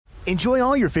Enjoy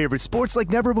all your favorite sports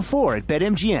like never before at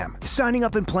BetMGM. Signing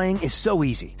up and playing is so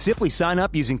easy. Simply sign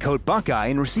up using code Buckeye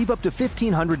and receive up to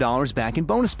 $1,500 back in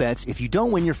bonus bets if you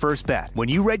don't win your first bet. When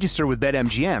you register with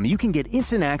BetMGM, you can get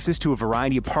instant access to a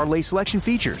variety of parlay selection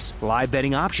features, live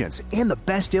betting options, and the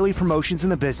best daily promotions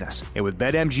in the business. And with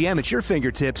BetMGM at your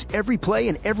fingertips, every play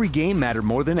and every game matter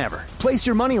more than ever. Place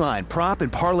your moneyline, prop,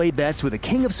 and parlay bets with the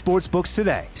king of sportsbooks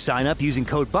today. Sign up using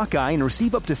code Buckeye and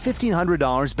receive up to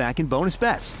 $1,500 back in bonus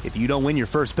bets if you don't win your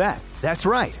first bet. That's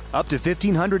right, up to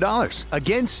 $1,500.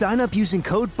 Again, sign up using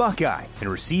code Buckeye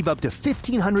and receive up to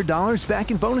 $1,500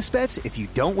 back in bonus bets if you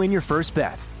don't win your first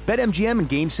bet. BetMGM and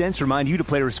GameSense remind you to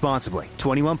play responsibly.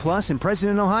 21 plus and present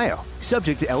in Ohio.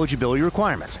 Subject to eligibility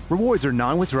requirements. Rewards are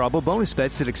non-withdrawable bonus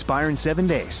bets that expire in 7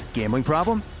 days. Gambling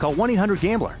problem? Call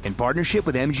 1-800-GAMBLER in partnership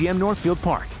with MGM Northfield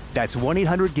Park. That's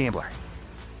 1-800-GAMBLER.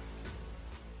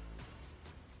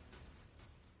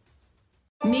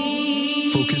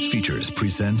 Focus Features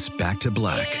presents Back to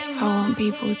Black. I want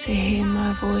people to hear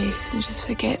my voice and just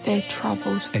forget their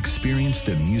troubles. Experience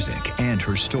the music and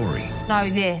her story. Know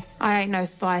this, I ain't no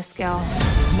Spice Girl.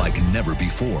 Like never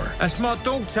before. That's my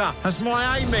daughter. That's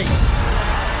my Amy.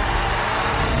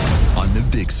 On the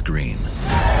big screen.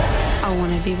 I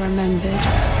want to be remembered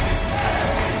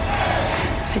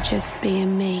for just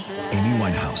being me. Amy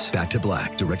Winehouse, Back to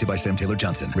Black, directed by Sam Taylor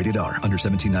Johnson. Rated R, under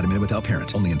 17, not a minute without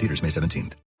parent. Only in theaters May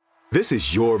 17th. This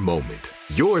is your moment,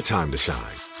 your time to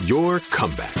shine, your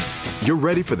comeback. You're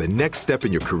ready for the next step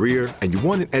in your career, and you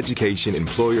want an education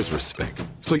employers respect.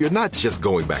 So you're not just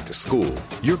going back to school,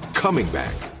 you're coming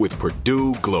back with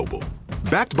Purdue Global.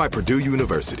 Backed by Purdue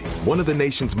University, one of the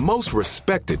nation's most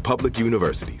respected public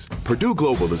universities, Purdue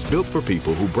Global is built for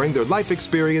people who bring their life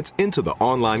experience into the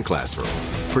online classroom.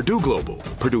 Purdue Global,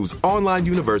 Purdue's online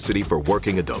university for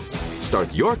working adults.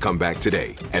 Start your comeback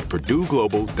today at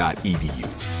purdueglobal.edu.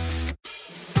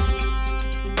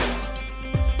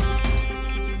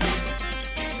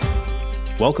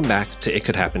 Welcome back to It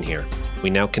Could Happen Here.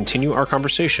 We now continue our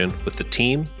conversation with the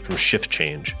team from Shift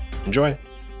Change. Enjoy.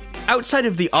 Outside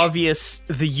of the obvious,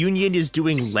 the union is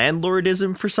doing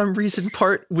landlordism for some reason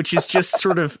part, which is just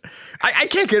sort of, I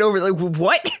can't get over it. Like,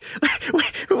 what?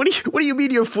 What do you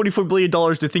mean you have $44 billion?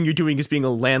 The thing you're doing is being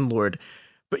a landlord.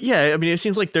 But yeah, I mean, it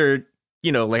seems like they're,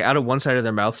 like out of one side of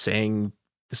their mouth saying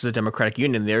this is a democratic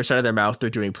union. The other side of their mouth, they're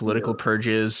doing political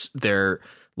purges. They're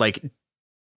like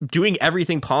doing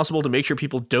everything possible to make sure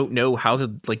people don't know how the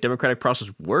democratic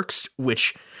process works,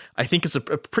 which I think is a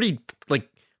pretty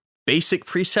basic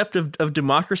precept of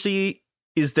democracy,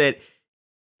 is that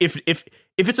if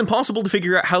it's impossible to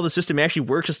figure out how the system actually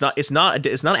works, it's not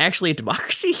actually a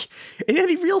democracy in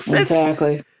any real sense.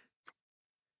 Exactly.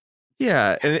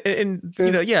 Yeah, and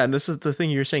and this is the thing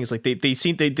you're saying, is like they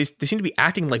seem to be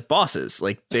acting like bosses.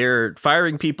 Like, they're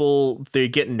firing people, they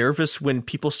get nervous when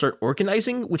people start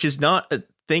organizing, which is not a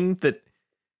thing that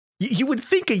you would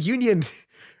think a union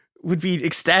would be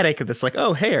ecstatic. And it's like,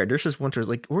 oh, hey, our nurses want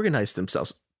to organize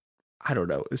themselves. I don't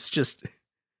know. It's just,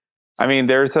 I mean,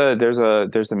 there's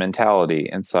a mentality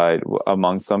inside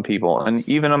among some people, and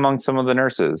even among some of the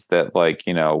nurses, that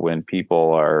when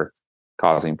people are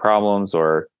causing problems,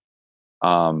 or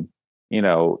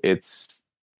it's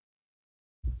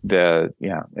a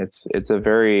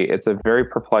very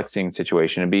perplexing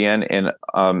situation to be in. And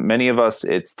many of us,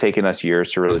 it's taken us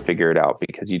years to really figure it out,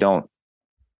 because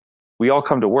we all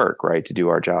come to work, right, to do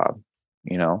our job.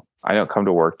 I don't come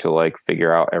to work to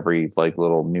figure out every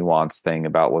little nuance thing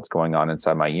about what's going on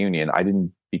inside my union. I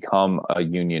didn't become a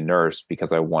union nurse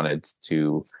because I wanted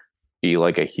to be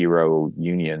a hero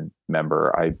union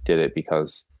member. I did it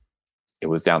because it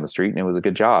was down the street and it was a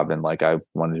good job. And I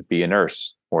wanted to be a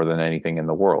nurse more than anything in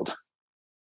the world.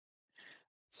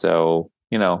 So,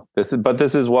 this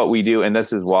is what we do. And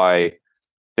this is why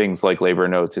things like labor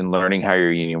notes and learning how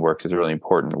your union works is really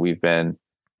important. We've been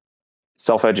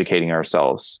self-educating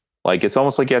ourselves. It's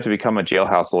almost like you have to become a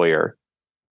jailhouse lawyer,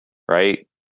 right?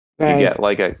 You get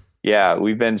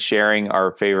we've been sharing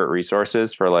our favorite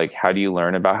resources for how do you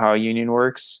learn about how a union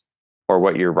works, or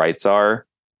what your rights are.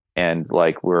 And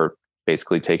we're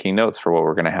basically taking notes for what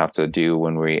we're going to have to do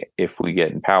if we get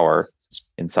in power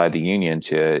inside the union,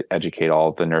 to educate all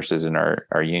of the nurses in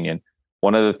our union.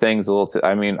 One of the things,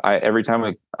 every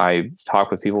time I talk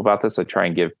with people about this, I try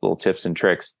and give little tips and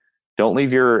tricks. Don't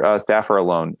leave your staffer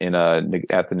alone at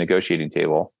the negotiating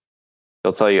table.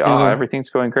 They'll tell you, "Oh, everything's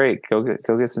going great. Go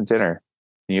get some dinner."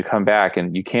 And you come back,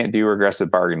 and you can't do regressive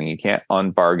bargaining. You can't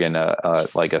unbargain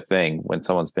a thing when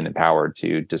someone's been empowered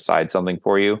to decide something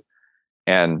for you.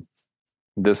 And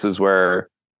this is where,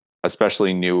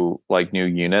 especially new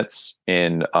units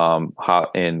in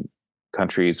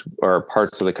countries or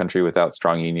parts of the country without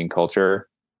strong union culture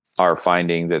are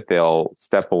finding that they'll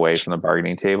step away from the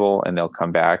bargaining table and they'll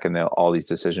come back and all these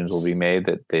decisions will be made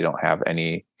that they don't have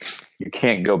any, you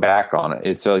can't go back on it.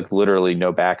 It's like literally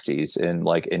no backsies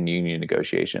in union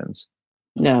negotiations.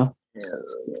 No.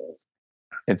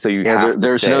 And so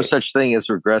there's no such thing as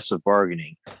regressive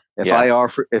bargaining.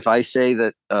 If I say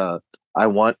that I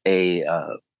want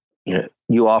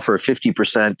you offer a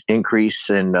 50% increase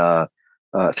in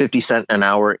 50 cent an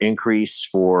hour increase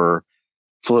for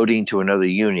floating to another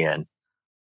unit,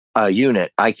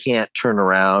 I can't turn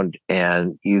around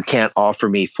and you can't offer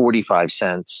me 45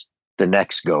 cents the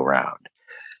next go round.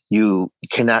 You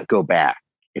cannot go back.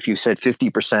 If you said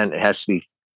 50%, it has to be,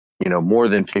 more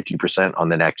than 50% on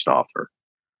the next offer.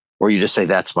 Or you just say,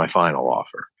 that's my final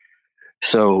offer.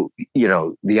 So,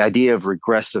 the idea of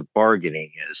regressive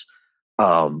bargaining is,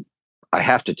 I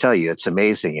have to tell you, it's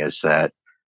amazing is that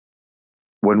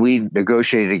when we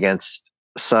negotiated against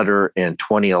Sutter in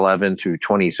 2011 through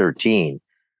 2013,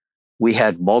 we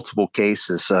had multiple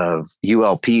cases of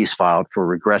ULPs filed for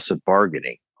regressive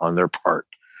bargaining on their part.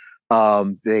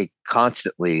 They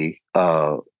constantly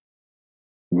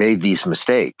made these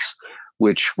mistakes,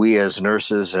 which we as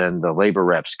nurses and the labor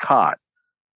reps caught.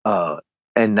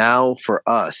 And now for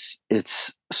us,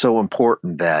 it's so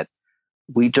important that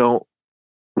we don't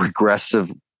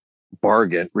regressive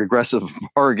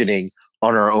bargaining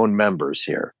on our own members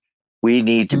here. We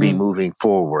need to be moving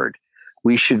forward.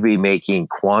 We should be making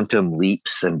quantum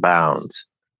leaps and bounds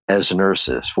as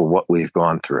nurses for what we've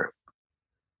gone through.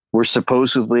 We're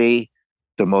supposedly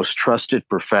the most trusted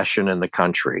profession in the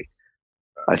country.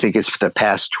 I think it's for the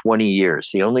past 20 years.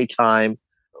 The only time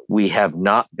we have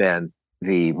not been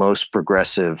the most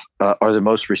progressive or the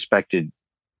most respected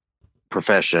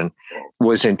profession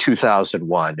was in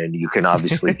 2001. And you can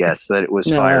obviously guess that it was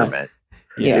firemen.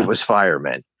 Yeah. It was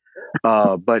firemen.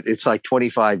 But it's like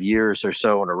 25 years or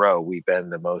so in a row, we've been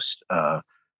the most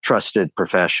trusted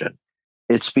profession.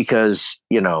 It's because,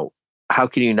 how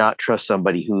can you not trust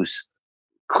somebody who's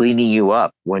cleaning you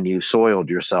up when you soiled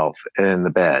yourself in the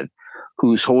bed,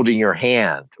 who's holding your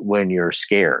hand when you're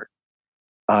scared?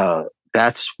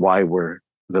 That's why we're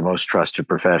the most trusted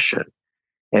profession.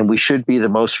 And we should be the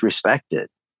most respected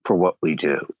for what we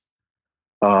do.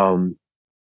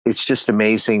 It's just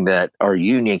amazing that our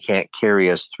union can't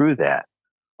carry us through that.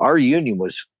 Our union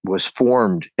was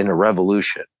formed in a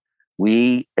revolution.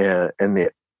 We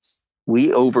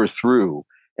overthrew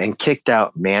and kicked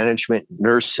out management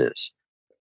nurses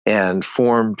and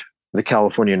formed the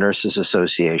California Nurses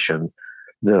Association.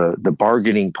 The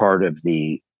bargaining part of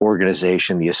the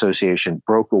organization, the association,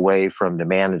 broke away from the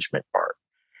management part.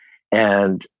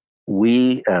 And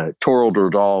Torald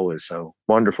Erdahl is a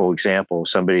wonderful example of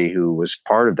somebody who was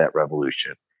part of that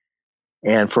revolution.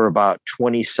 And for about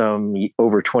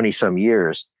over 20 some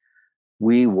years,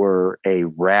 we were a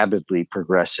rabidly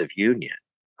progressive union.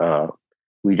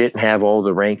 We didn't have all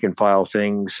the rank and file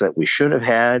things that we should have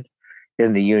had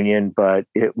in the union, but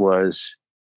it was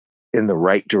in the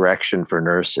right direction for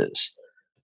nurses.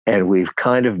 And we've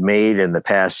kind of made in the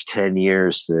past 10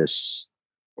 years this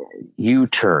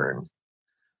U-turn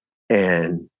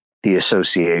in the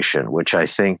association, which I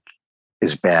think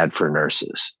is bad for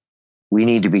nurses. We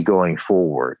need to be going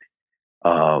forward.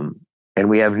 And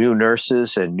we have new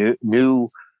nurses and a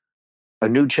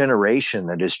new generation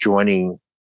that is joining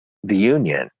the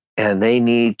union, and they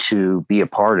need to be a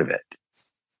part of it.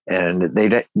 And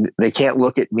they can't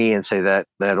look at me and say that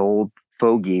old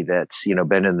fogey that's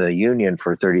been in the union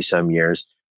for 30 some years,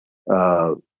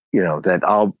 that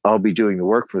I'll be doing the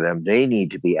work for them. They need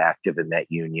to be active in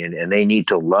that union, and they need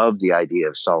to love the idea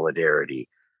of solidarity.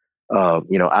 Out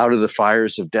of the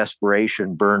fires of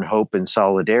desperation, burn hope and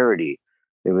solidarity.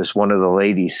 It was one of the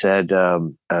ladies said,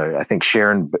 I think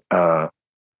Sharon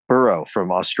Burrow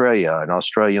from Australia, an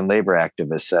Australian labor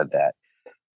activist, said that.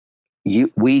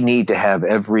 We need to have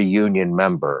every union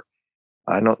member.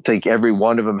 I don't think every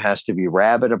one of them has to be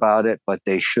rabid about it, but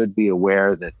they should be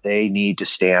aware that they need to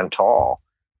stand tall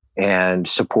and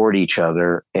support each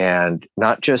other, and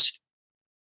not just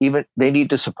they need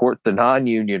to support the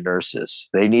non-union nurses.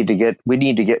 We need to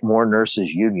get more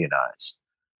nurses unionized.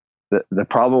 The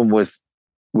problem with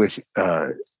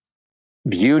the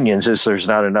unions is there's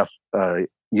not enough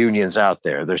unions out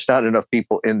there. There's not enough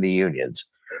people in the unions.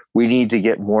 We need to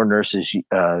get more nurses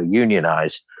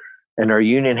unionized, and our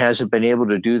union hasn't been able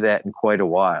to do that in quite a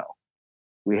while.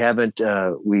 We haven't.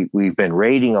 We've been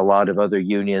raiding a lot of other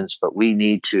unions, but we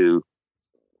need to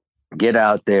get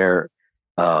out there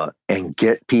and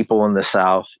get people in the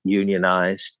South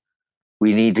unionized.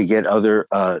 We need to get other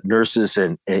nurses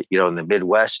in the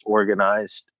Midwest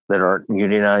organized. that aren't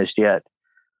unionized yet.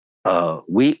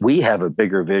 We have a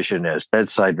bigger vision as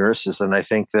bedside nurses than I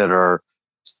think that our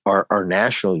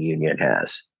national union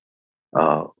has.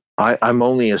 I'm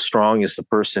only as strong as the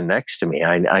person next to me.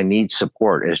 I need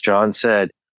support. As John said,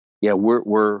 yeah,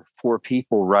 we're 4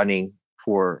 people running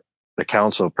for the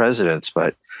Council of Presidents,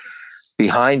 but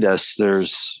behind us,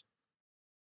 there's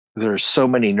so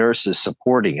many nurses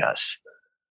supporting us.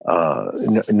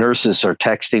 Nurses are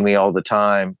texting me all the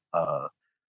time.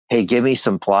 Hey, give me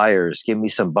some flyers, give me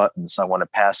some buttons. I want to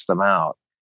pass them out.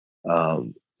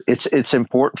 It's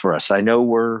important for us. I know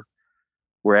we're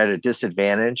at a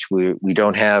disadvantage. We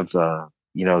don't have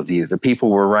the people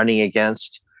we're running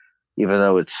against, even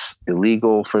though it's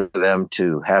illegal for them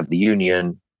to have the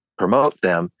union promote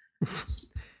them.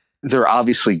 They're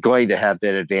obviously going to have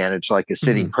that advantage, like a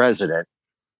sitting president,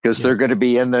 because they're going to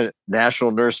be in the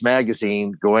National Nurse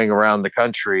magazine, going around the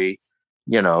country,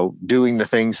 doing the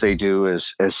things they do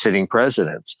as sitting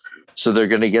presidents. So they're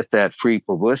going to get that free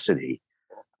publicity.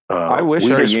 I wish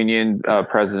our union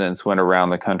presidents went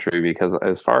around the country, because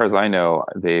as far as I know,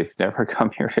 they've never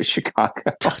come here to Chicago.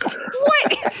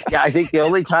 What? Yeah, I think the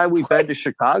only time we've been to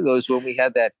Chicago is when we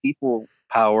had that People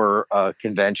Power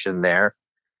convention there.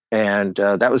 And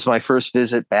that was my first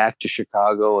visit back to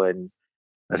Chicago in,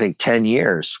 I think, 10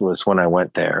 years was when I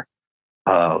went there.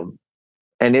 And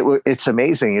it's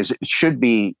amazing. It should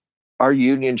be, our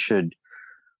union should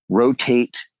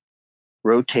rotate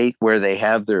where they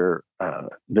have their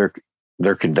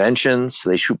conventions.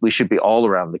 We should be all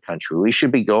around the country. We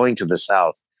should be going to the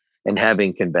South and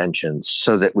having conventions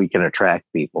so that we can attract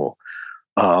people.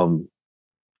 I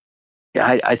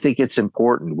think it's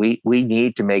important. We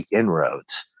need to make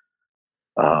inroads.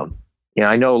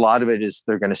 I know a lot of it is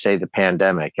they're going to say the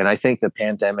pandemic, and I think the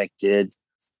pandemic did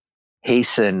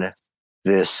hasten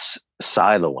this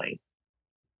siloing.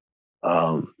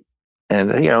 And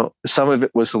some of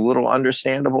it was a little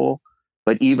understandable,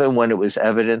 but even when it was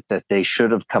evident that they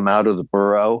should have come out of the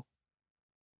borough,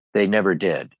 they never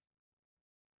did.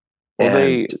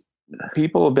 Well,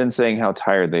 people have been saying how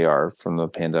tired they are from the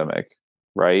pandemic,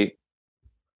 right?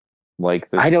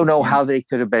 I don't know how they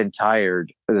could have been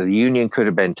tired. The union could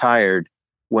have been tired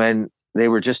when they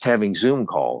were just having Zoom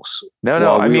calls.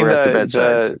 No. I mean,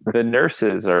 the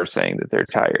nurses are saying that they're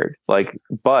tired.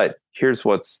 But here's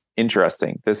what's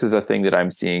interesting. This is a thing that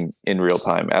I'm seeing in real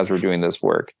time as we're doing this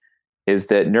work, is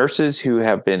that nurses who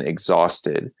have been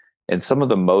exhausted and some of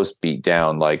the most beat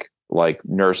down, like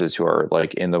nurses who are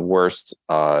in the worst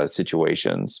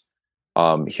situations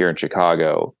here in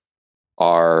Chicago,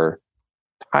 are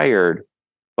tired,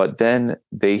 but then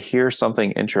they hear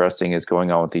something interesting is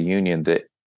going on with the union that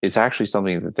is actually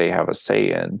something that they have a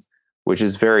say in, which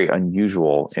is very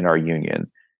unusual in our union,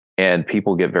 and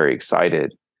people get very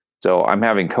excited. So I'm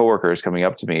having coworkers coming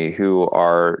up to me who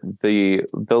are the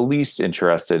least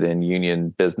interested in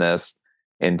union business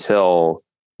until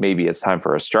maybe it's time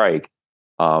for a strike.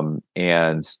 And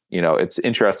it's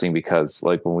interesting because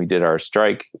when we did our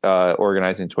strike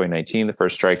organizing 2019, the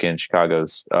first strike in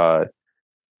Chicago's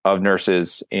of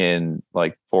nurses in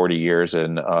 40 years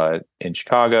in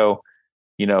Chicago,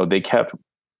 they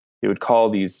would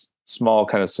call these small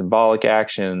kind of symbolic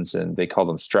actions, and they call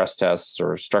them stress tests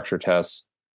or structure tests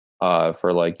for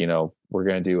we're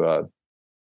going to do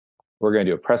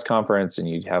a press conference, and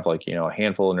you'd have a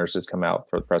handful of nurses come out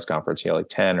for the press conference. You had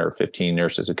 10 or 15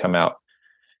 nurses would come out,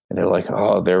 and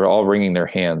they're all wringing their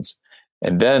hands.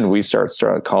 And then we start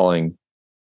calling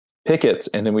pickets,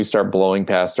 and then we start blowing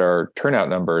past our turnout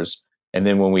numbers. And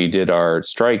then when we did our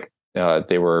strike,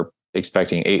 they were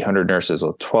expecting 800 nurses,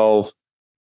 or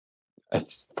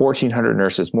 1,400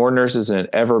 nurses, more nurses than had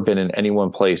ever been in any one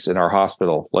place in our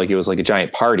hospital. It was like a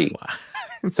giant party.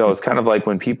 Wow. So it's kind of like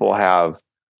when people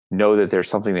know that there's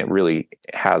something that really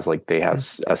has they have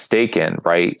a stake in,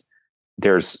 right?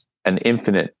 There's an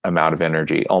infinite amount of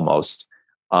energy almost.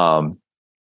 And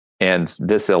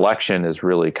this election is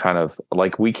really kind of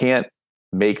we can't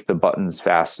make the buttons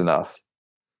fast enough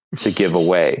to give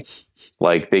away.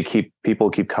 People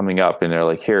keep coming up, and they're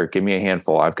like, here, give me a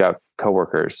handful. I've got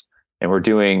coworkers, and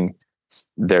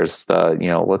there's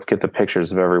let's get the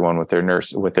pictures of everyone with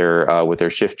their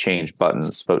shift change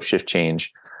buttons, vote shift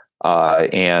change.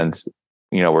 And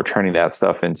we're turning that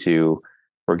stuff into,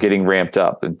 we're getting ramped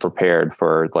up and prepared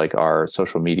for our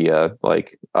social media,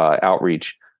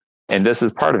 outreach. And this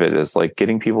is part of it, is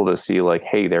getting people to see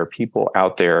hey, there are people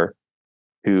out there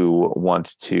who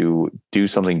want to do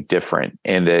something different,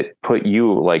 and that put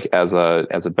you as a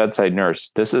bedside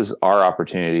nurse, this is our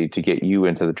opportunity to get you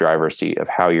into the driver's seat of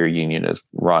how your union is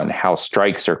run, how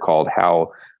strikes are called,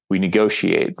 how we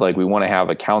negotiate. We want to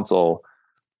have a council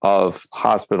of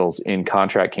hospitals in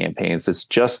contract campaigns. It's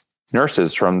just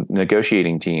nurses from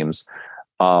negotiating teams,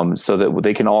 so that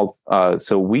they can all,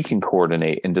 so we can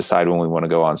coordinate and decide when we want to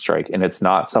go on strike. And it's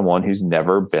not someone who's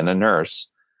never been a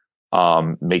nurse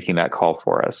making that call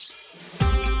for us.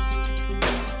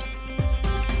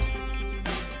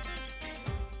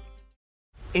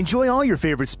 Enjoy all your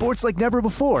favorite sports like never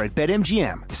before at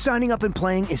BetMGM. Signing up and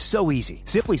playing is so easy.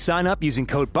 Simply sign up using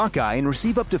code Buckeye and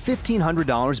receive up to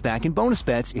 $1,500 back in bonus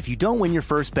bets if you don't win your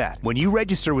first bet. When you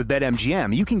register with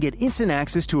BetMGM, you can get instant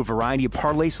access to a variety of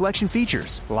parlay selection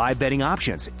features, live betting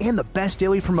options, and the best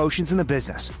daily promotions in the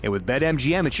business. And with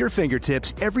BetMGM at your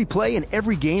fingertips, every play and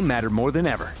every game matter more than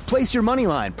ever. Place your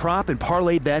moneyline, prop, and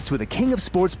parlay bets with the king of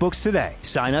sportsbooks today.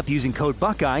 Sign up using code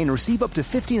Buckeye and receive up to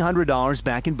 $1,500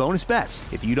 back in bonus bets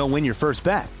if you don't win your first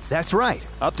bet. That's right,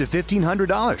 up to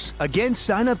 $1,500. Again,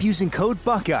 sign up using code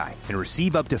Buckeye and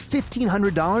receive up to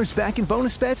 $1,500 back in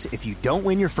bonus bets if you don't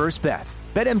win your first bet.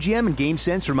 BetMGM and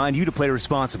GameSense remind you to play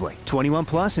responsibly. 21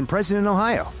 plus and present in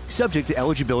Ohio. Subject to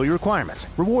eligibility requirements.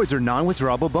 Rewards are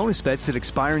non-withdrawable bonus bets that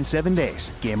expire in 7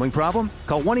 days. Gambling problem?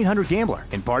 Call 1-800-GAMBLER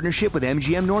in partnership with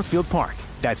MGM Northfield Park.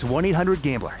 That's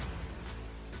 1-800-GAMBLER.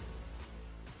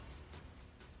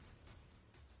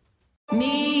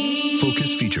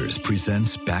 Focus Features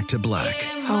presents Back to Black.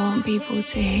 I want people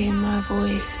to hear my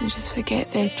voice and just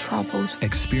forget their troubles.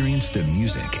 Experience the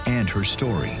music and her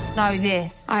story. Know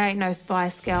this, I ain't no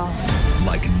Spice Girl.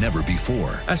 Like never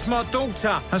before. That's my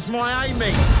daughter. That's my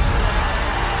Amy.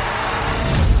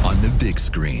 On the big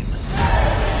screen.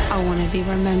 I want to be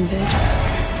remembered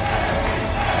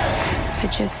for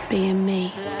just being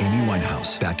me. Amy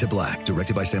Winehouse, Back to Black,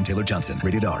 directed by Sam Taylor Johnson.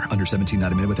 Rated R, under 17,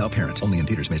 not a minute without parent. Only in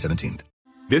theaters May 17th.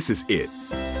 This is it.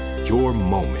 Your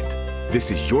moment.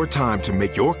 This is your time to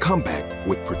make your comeback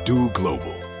with Purdue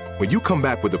Global. When you come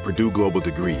back with a Purdue Global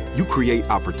degree, you create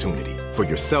opportunity for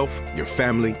yourself, your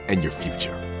family, and your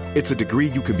future. It's a degree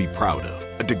you can be proud of,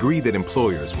 a degree that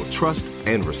employers will trust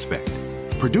and respect.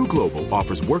 Purdue Global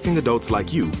offers working adults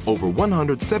like you over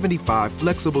 175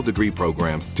 flexible degree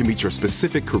programs to meet your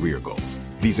specific career goals.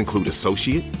 These include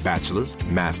associate, bachelor's,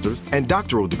 master's, and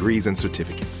doctoral degrees and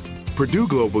certificates. Purdue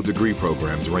Global degree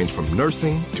programs range from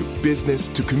nursing to business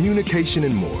to communication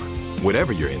and more.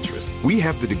 Whatever your interest, we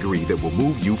have the degree that will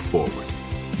move you forward.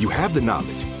 You have the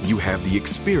knowledge, you have the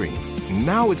experience.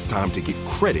 Now it's time to get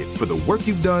credit for the work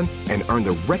you've done and earn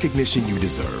the recognition you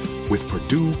deserve with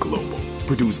Purdue Global,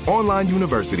 Purdue's online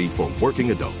university for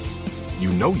working adults.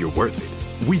 You know you're worth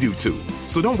it. We do too.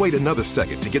 So don't wait another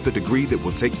second to get the degree that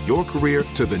will take your career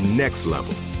to the next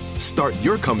level. Start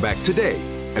your comeback today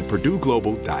at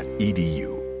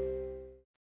purdueglobal.edu.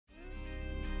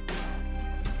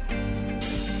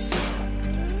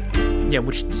 Yeah,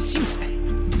 which seems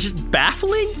just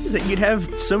baffling that you'd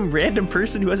have some random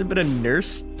person who hasn't been a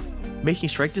nurse making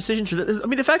strike decisions. I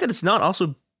mean, the fact that it's not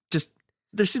also just,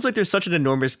 there seems like there's such an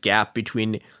enormous gap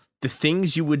between the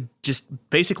things you would just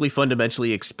basically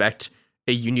fundamentally expect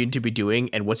a union to be doing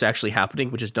and what's actually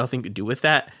happening, which has nothing to do with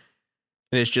that.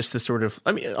 And it's just this sort of,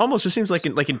 I mean, it almost just seems like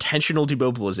intentional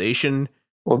demobilization.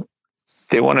 Well,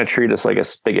 they want to treat us like a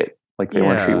spigot. Like they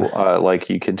want to treat, like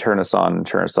you can turn us on and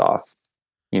turn us off.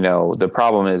 You know, the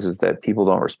problem is that people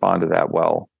don't respond to that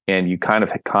well. And you kind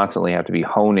of constantly have to be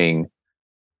honing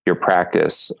your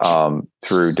practice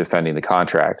through defending the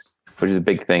contract, which is a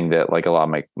big thing that like a lot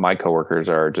of my coworkers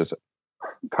are just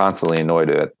constantly annoyed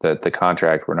at, that the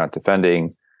contract we're not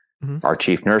defending. Mm-hmm. Our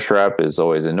chief nurse rep is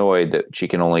always annoyed that she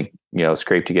can only,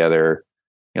 scrape together,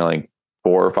 like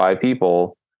 4 or 5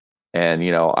 people. And,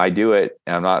 I do it.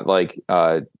 And I'm not like,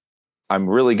 I'm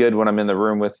really good when I'm in the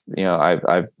room with,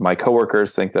 my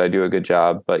coworkers think that I do a good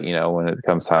job, but when it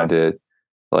comes time to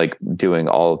like doing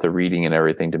all of the reading and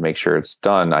everything to make sure it's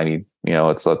done, I need,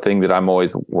 it's a thing that I'm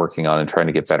always working on and trying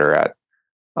to get better at.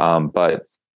 But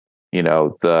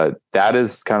that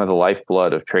is kind of the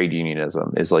lifeblood of trade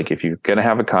unionism, is like, if you're going to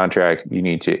have a contract, you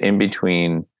need to, in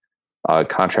between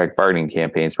contract bargaining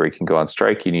campaigns where you can go on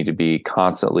strike, you need to be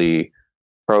constantly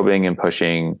probing and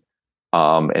pushing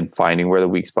and finding where the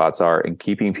weak spots are and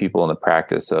keeping people in the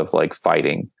practice of like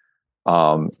fighting.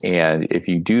 And if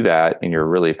you do that and you're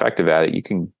really effective at it, you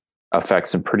can affect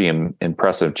some pretty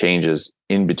impressive changes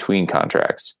in between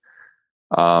contracts.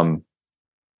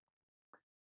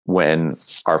 When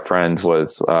our friend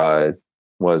was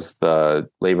the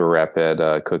labor rep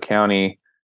at Cook County,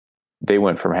 they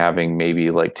went from having maybe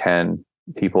like 10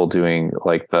 people doing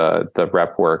like the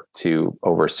rep work to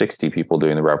over 60 people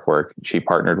doing the rep work. She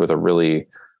partnered with a really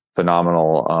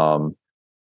phenomenal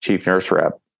chief nurse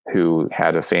rep who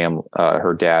had a family.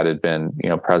 Her dad had been,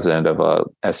 president of a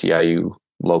SEIU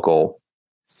local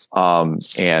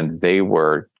And they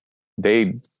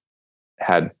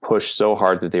had pushed so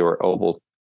hard that they were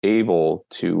able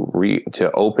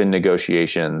to open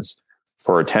negotiations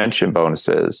for retention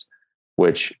bonuses,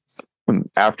 which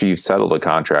after you've settled a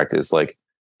contract is like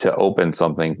to open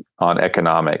something on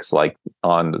economics, like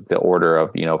on the order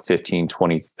of, $15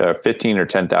 or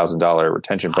 $10,000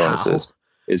 retention bonuses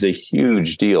is a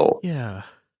huge deal. Yeah.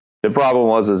 The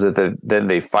problem is that then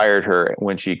they fired her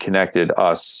when she connected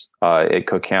us at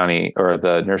Cook County, or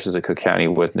the nurses at Cook County,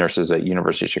 with nurses at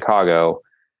University of Chicago.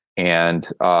 And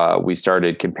we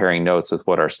started comparing notes with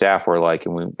what our staff were like,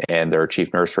 and their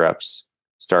chief nurse reps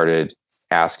started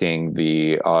asking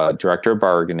the director of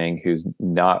bargaining, who's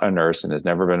not a nurse and has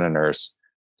never been a nurse,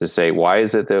 to say, why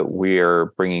is it that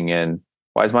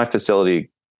why is my facility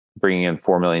bringing in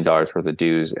 $4 million worth of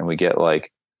dues and we get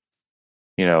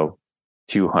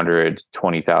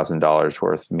 $220,000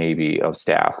 worth maybe of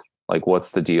staff? Like,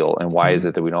 what's the deal? And why is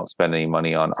it that we don't spend any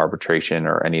money on arbitration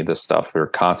or any of this stuff? We're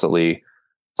constantly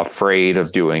afraid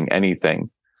of doing anything.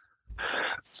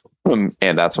 And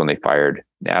that's when they fired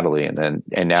Natalie. And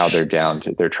now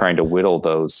they're trying to whittle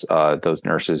those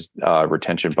nurses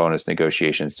retention bonus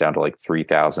negotiations down to like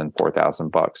 $3,000,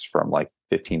 $4,000 from like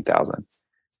 $15,000.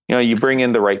 You bring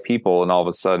in the right people, and all of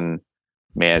a sudden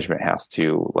management has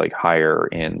to like hire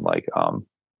in like an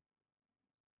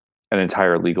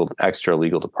entire extra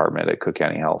legal department at Cook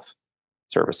County Health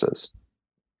Services.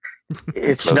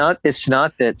 It's not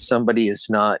that somebody is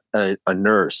not a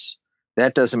nurse.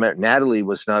 That doesn't matter. Natalie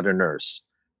was not a nurse,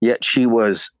 yet she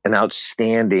was an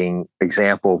outstanding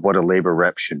example of what a labor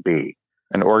rep should be.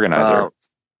 An organizer.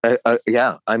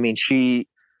 Yeah. I mean,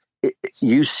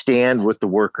 you stand with the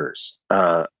workers.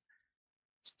 I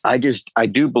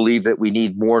do believe that we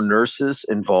need more nurses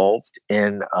involved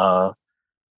in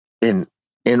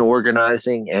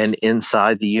organizing and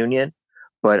inside the union.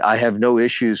 But I have no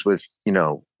issues with,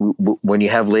 when you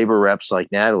have labor reps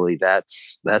like Natalie,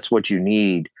 that's what you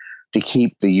need to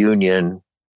keep the union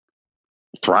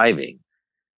thriving.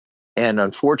 And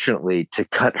unfortunately, to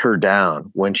cut her down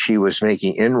when she was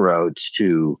making inroads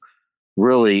to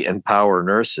really empower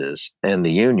nurses and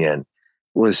the union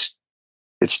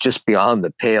it's just beyond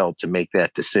the pale to make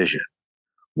that decision.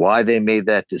 Why they made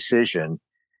that decision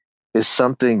is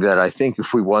something that I think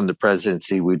if we won the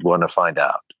presidency, we'd want to find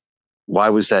out. Why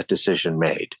was that decision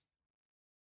made?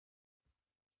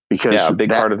 Because a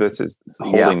big part of this is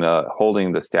holding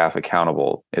the staff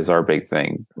accountable is our big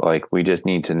thing. Like, we just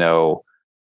need to know.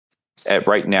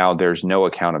 Right now, there's no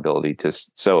accountability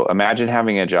so imagine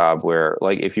having a job where,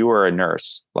 like, if you were a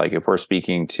nurse, like if we're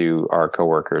speaking to our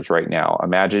coworkers right now,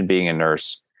 imagine being a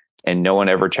nurse and no one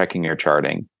ever checking your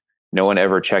charting, no one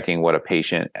ever checking what a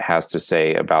patient has to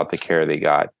say about the care they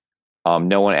got.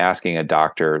 No one asking a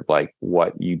doctor like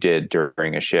what you did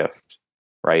during a shift,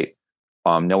 right?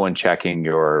 No one checking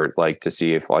your, like, to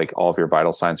see if like all of your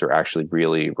vital signs are actually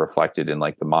really reflected in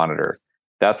like the monitor.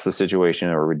 That's the situation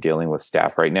where we're dealing with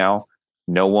staff right now.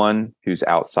 No one who's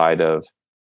outside of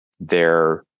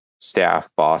their staff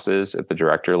bosses at the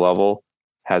director level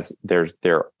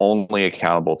they're only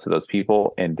accountable to those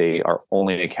people, and they are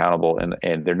only accountable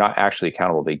and they're not actually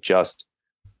accountable. They just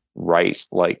write,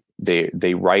 like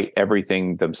they write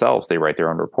everything themselves. They write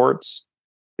their own reports.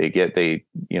 They'll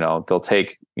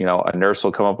take, a nurse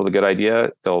will come up with a good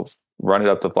idea. They'll run it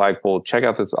up the flagpole. Check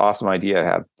out this awesome idea I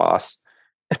have, boss.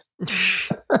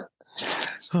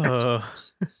 I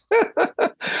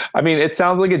mean, it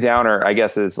sounds like a downer, I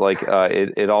guess, is like,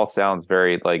 it all sounds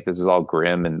very like this is all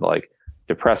grim and like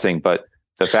depressing. But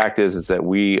the fact is that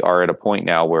we are at a point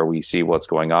now where we see what's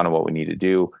going on and what we need to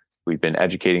do. We've been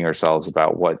educating ourselves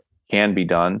about what can be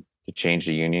done to change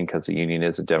the union, because the union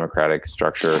is a democratic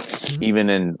structure, even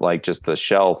in like just the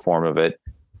shell form of it.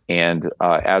 And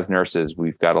as nurses,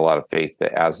 we've got a lot of faith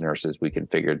that as nurses, we can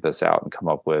figure this out and come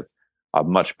up with a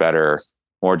much better,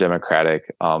 more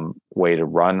democratic way to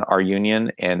run our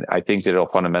union. And I think that it'll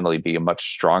fundamentally be a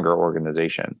much stronger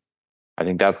organization. I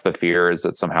think that's the fear, is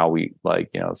that somehow we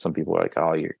some people are like,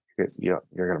 oh, you're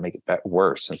going to make it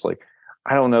worse. And it's like,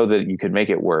 I don't know that you could make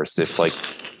it worse if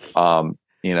there's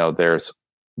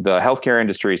the healthcare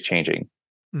industry is changing.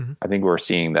 Mm-hmm. I think we're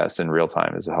seeing this in real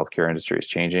time as the healthcare industry is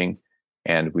changing.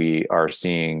 And we are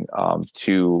seeing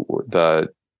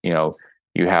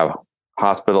you have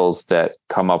hospitals that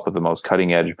come up with the most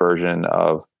cutting edge version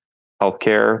of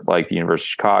healthcare, like the University of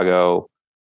Chicago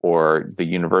or the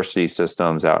university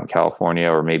systems out in California,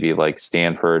 or maybe like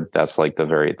Stanford. That's like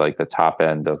the top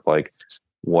end of like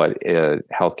what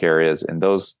healthcare is. And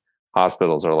those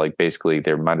hospitals are like, basically,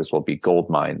 there might as well be gold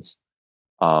mines.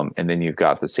 And then you've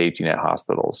got the safety net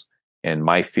hospitals. And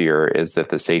my fear is that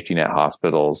the safety net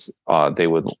hospitals, they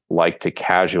would like to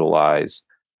casualize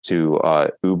to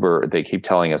Uber. They keep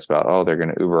telling us about, they're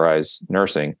going to Uberize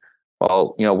nursing.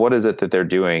 Well, what is it that they're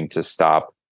doing to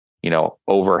stop,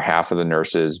 over half of the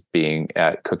nurses being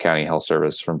at Cook County Health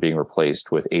Service from being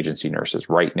replaced with agency nurses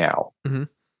right now? Mm-hmm.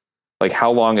 Like,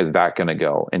 how long is that going to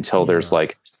go until there's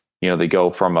like, they go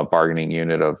from a bargaining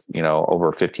unit of, over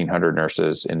 1,500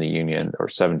 nurses in the union or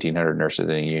 1,700 nurses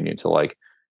in the union to like,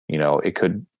 it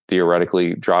could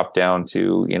theoretically drop down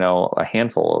to, a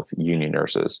handful of union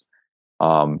nurses.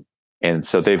 And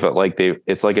so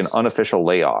it's like an unofficial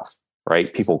layoff,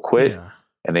 right? People quit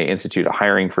and they institute a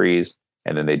hiring freeze,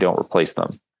 and then they don't replace them.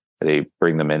 They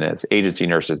bring them in as agency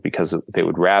nurses because they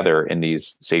would rather, in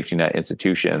these safety net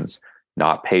institutions,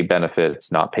 not pay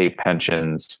benefits, not pay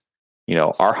pensions.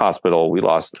 Our hospital,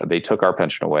 they took our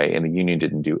pension away, and the union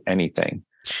didn't do anything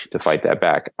to fight that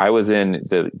back. I was in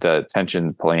the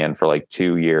pension plan for like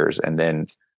 2 years, and then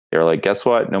they're like, guess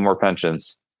what? No more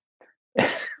pensions.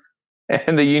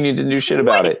 And the union didn't do shit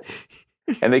about it.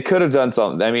 And they could have done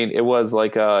something. I mean, it was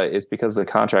like, it's because the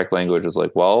contract language was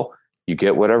like, well, you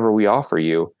get whatever we offer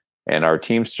you. And our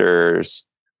Teamsters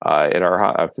at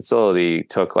our facility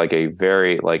took like a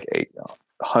very, like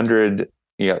 $200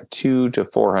 to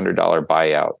 $400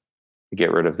 buyout to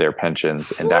get rid of their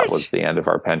pensions. And that was the end of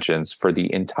our pensions for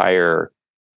the entire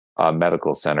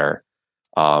medical center.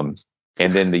 And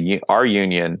then our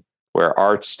union, where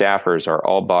our staffers are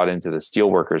all bought into the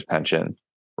steelworkers pension,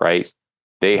 right?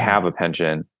 They have a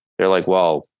pension. They're like,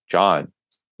 well, John,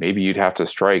 maybe you'd have to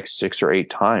strike 6 or 8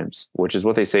 times, which is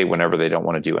what they say whenever they don't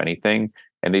want to do anything.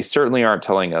 And they certainly aren't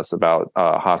telling us about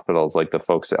hospitals like the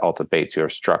folks at Alta Bates who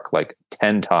have struck like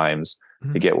 10 times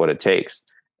to get what it takes.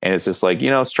 And it's just like,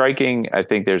 striking, I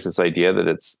think there's this idea that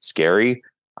it's scary.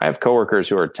 I have coworkers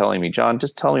who are telling me, John,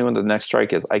 just tell me when the next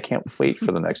strike is. I can't wait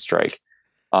for the next strike.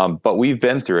 But we've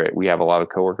been through it. We have a lot of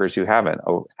coworkers who haven't.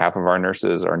 Half of our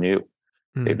nurses are new.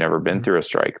 They've never been through a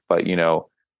strike. But,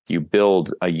 you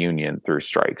build a union through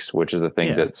strikes, which is the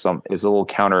thing that is a little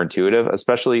counterintuitive,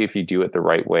 especially if you do it the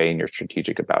right way and you're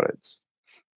strategic about it.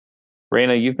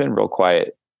 Raina, you've been real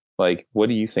quiet. Like, what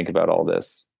do you think about all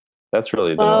this? That's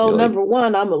really well, number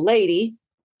one, I'm a lady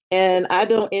and I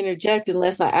don't interject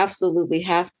unless I absolutely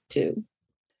have to.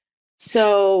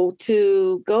 So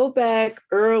to go back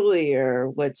earlier,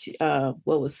 what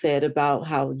was said about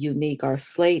how unique our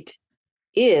slate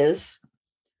is,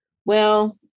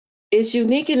 well, it's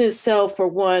unique in itself. For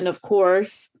one, of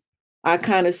course, I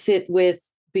kind of sit with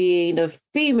being a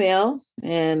female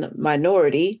and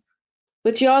minority,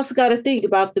 but you also got to think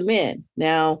about the men.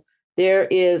 Now, there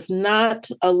is not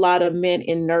a lot of men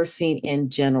in nursing in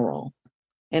general.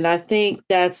 And I think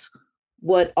that's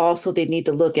what also they need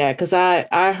to look at, because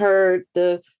I heard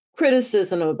the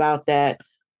criticism about that,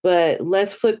 but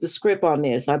let's flip the script on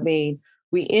this. I mean,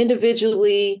 we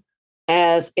individually,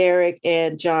 as Eric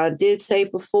and John did say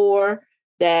before,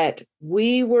 that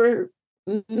we were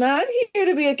not here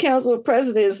to be a council of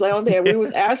presidents on there. We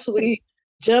was actually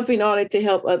jumping on it to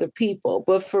help other people.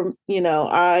 But for,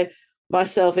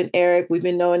 myself and Eric, we've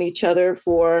been knowing each other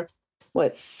for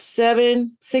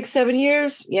 7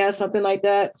 years? Yeah, something like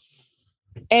that.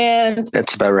 And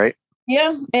that's about right.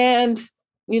 Yeah. And,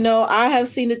 I have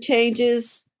seen the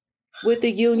changes with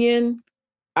the union.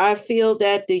 I feel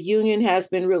that the union has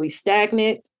been really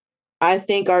stagnant. I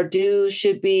think our dues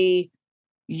should be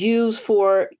used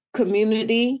for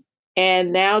community.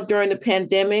 And now during the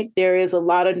pandemic, there is a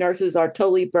lot of nurses are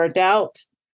totally burnt out.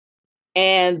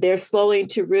 And they're slowly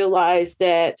to realize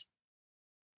that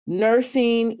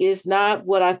nursing is not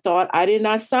what I thought. I did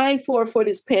not sign for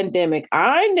this pandemic.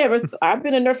 I've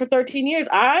been a nurse for 13 years.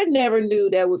 I never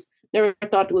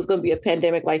thought there was going to be a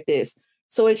pandemic like this.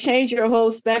 So it changed your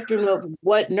whole spectrum of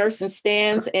what nursing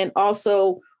stands and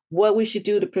also what we should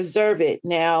do to preserve it.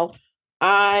 Now,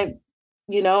 I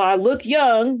look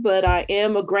young, but I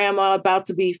am a grandma about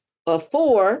to be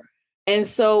 4. And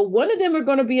so one of them are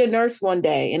going to be a nurse one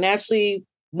day. And actually,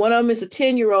 one of them is a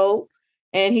 10-year-old.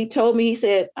 And he told me, he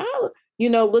said,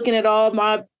 looking at all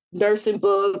my nursing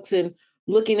books and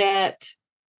looking at,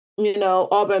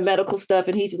 all my medical stuff.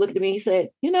 And he just looked at me, he said,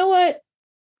 you know what?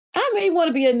 I may want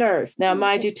to be a nurse. Now,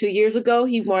 mind you, 2 years ago,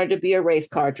 he wanted to be a race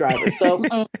car driver. So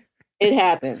it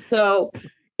happened. So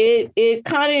it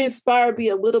kind of inspired me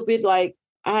a little bit, like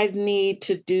I need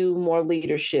to do more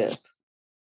leadership.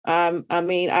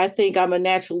 I think I'm a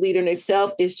natural leader in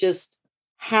itself. It's just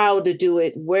how to do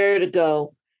it, where to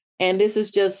go. And this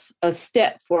is just a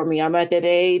step for me. I'm at that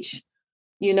age,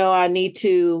 I need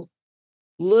to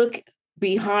look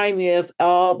behind me of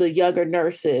all the younger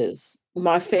nurses,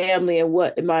 my family and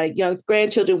what my young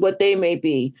grandchildren, what they may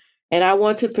be. And I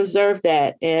want to preserve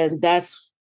that. And that's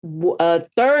a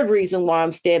third reason why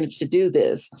I'm standing to do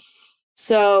this.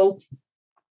 So,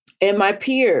 and my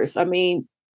peers, I mean,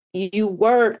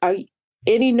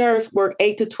 any nurse work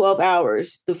 8 to 12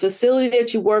 hours. The facility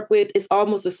that you work with is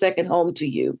almost a second home to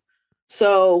you.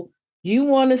 So you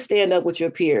want to stand up with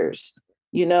your peers.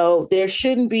 You know, there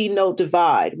shouldn't be no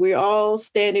divide. We're all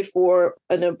standing for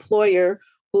an employer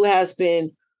who has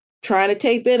been trying to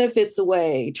take benefits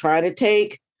away, trying to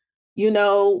take,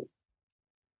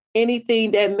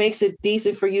 anything that makes it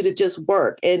decent for you to just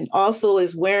work, and also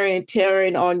is wearing and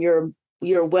tearing on your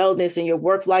wellness and your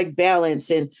work-life balance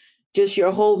and just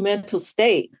your whole mental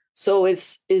state. So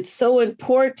it's so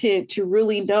important to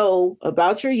really know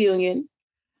about your union,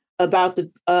 about the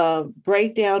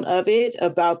breakdown of it,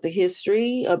 about the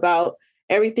history, about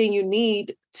everything you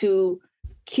need to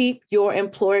keep your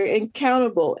employer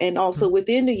accountable. And also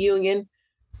within the union,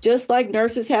 just like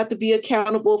nurses have to be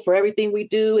accountable for everything we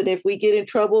do. And if we get in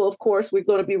trouble, of course, we're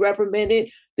going to be reprimanded.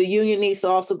 The union needs to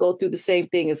also go through the same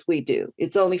thing as we do.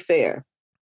 It's only fair.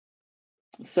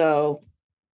 So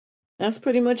that's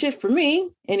pretty much it for me.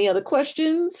 Any other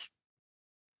questions?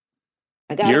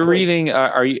 You're reading.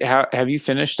 Have you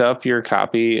finished up your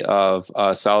copy of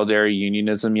Solidary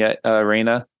Unionism yet,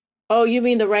 Raina? Oh, you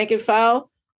mean the rank and file?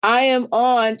 I am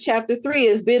on chapter 3.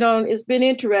 It's been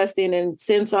interesting. And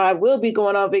since I will be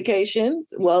going on vacation,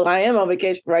 well, I am on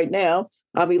vacation right now.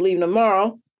 I'll be leaving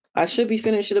tomorrow. I should be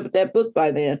finishing up that book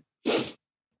by then.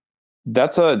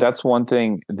 That's one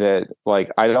thing that,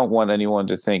 like, I don't want anyone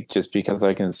to think just because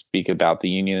I can speak about the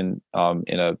union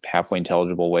in a halfway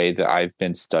intelligible way that I've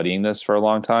been studying this for a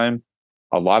long time.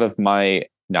 A lot of my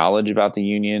knowledge about the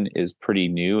union is pretty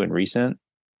new and recent.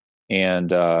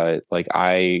 And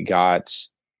I got,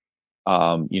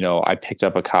 I picked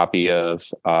up a copy of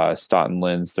Stoughton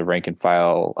Lynn's The Rank and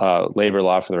File, Labor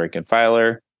Law for the Rank and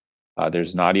Filer.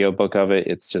 There's an audio book of it.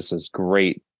 It's just this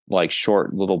great, like,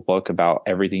 short little book about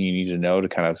everything you need to know to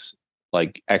kind of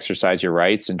like exercise your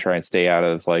rights and try and stay out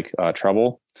of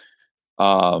trouble.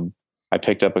 I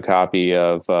picked up a copy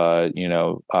of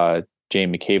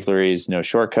Jane McCavery's No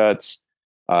Shortcuts.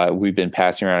 We've been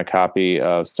passing around a copy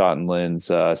of Stoughton Lynn's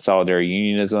Solidary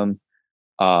Unionism.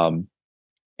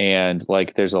 And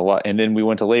like there's a lot, and then we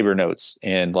went to Labor Notes,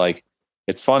 and like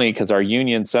it's funny because our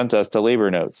union sent us to Labor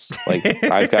Notes. Like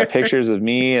I've got pictures of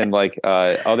me and like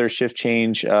other shift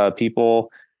change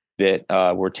people that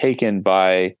were taken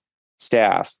by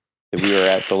staff that we were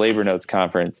at the Labor Notes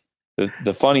conference.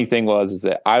 The funny thing is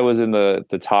that I was in the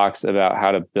talks about how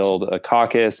to build a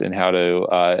caucus and how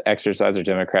to exercise our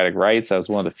democratic rights. I was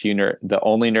one of the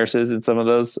only nurses in some of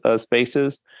those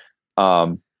spaces.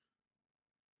 I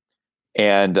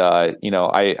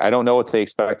don't know what they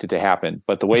expected to happen,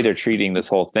 but the way they're treating this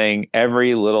whole thing,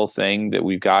 every little thing that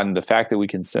we've gotten, the fact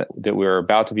that that we're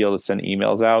about to be able to send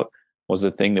emails out was the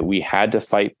thing that we had to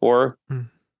fight for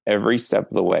every step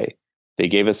of the way. They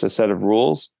gave us a set of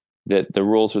rules that the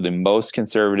rules were the most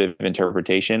conservative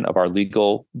interpretation of our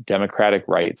legal democratic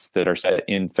rights that are set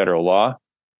in federal law.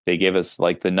 They gave us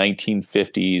like the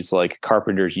 1950s, like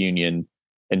Carpenters Union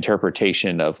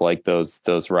interpretation of like those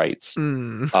rights.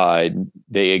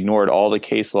 They ignored all the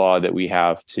case law that we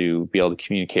have to be able to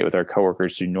communicate with our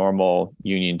coworkers through normal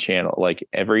union channel. Like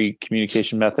every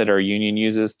communication method our union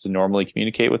uses to normally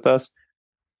communicate with us,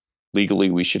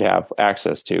 legally we should have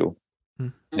access to.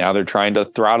 Now they're trying to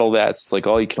throttle that. It's like,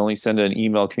 oh, you can only send an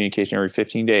email communication every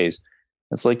 15 days.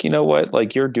 It's like, you know what?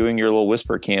 Like you're doing your little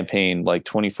whisper campaign like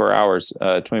 24 hours,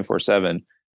 24/7.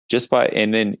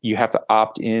 And then you have to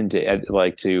opt in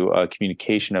to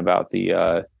communication about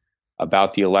the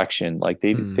election. Like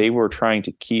they were trying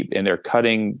to keep, and they're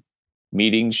cutting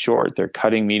meetings short. They're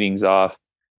cutting meetings off.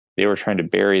 They were trying to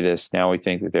bury this. Now we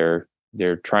think that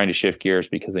they're trying to shift gears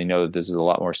because they know that this is a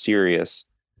lot more serious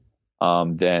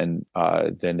than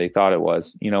they thought it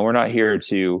was. We're not here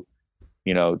to,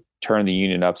 turn the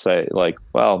union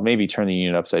maybe turn the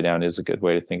union upside down is a good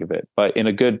way to think of it, but in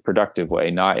a good, productive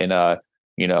way, not in a,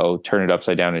 turn it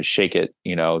upside down and shake it,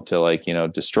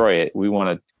 to destroy it. We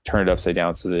want to turn it upside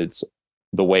down so that it's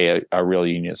the way a real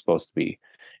union is supposed to be.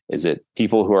 Is that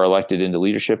people who are elected into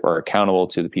leadership are accountable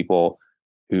to the people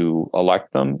who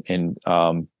elect them. And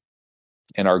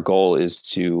our goal is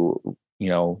to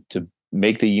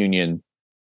make the union,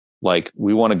 like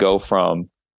we want to go from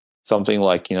something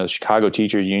like, the Chicago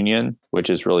Teachers Union, which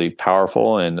is really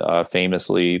powerful and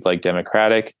famously like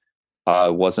democratic.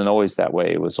 Wasn't always that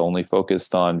way. It was only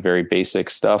focused on very basic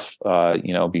stuff,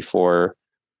 before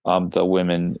the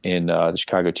women in the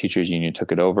Chicago Teachers Union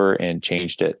took it over and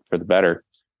changed it for the better.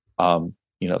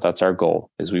 That's our goal,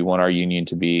 is we want our union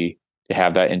to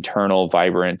have that internal,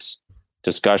 vibrant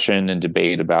discussion and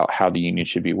debate about how the union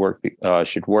should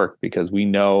work, because we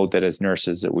know that as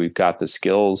nurses that we've got the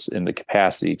skills and the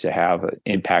capacity to have an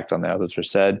impact on that. Those are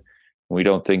said. We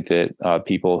don't think that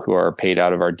people who are paid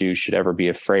out of our dues should ever be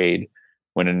afraid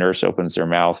when a nurse opens their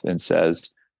mouth and says,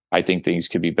 I think things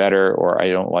could be better, or I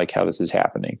don't like how this is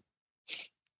happening.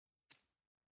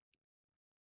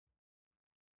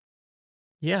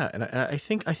 Yeah, and I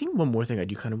think one more thing I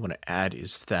do kind of want to add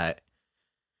is that,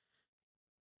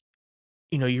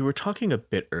 you were talking a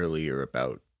bit earlier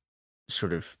about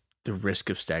sort of the risk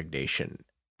of stagnation.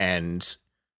 And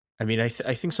I mean, I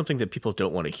think something that people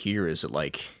don't want to hear is that,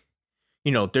 like,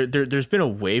 there's been a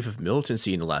wave of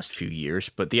militancy in the last few years,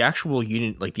 but the actual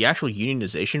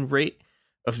unionization rate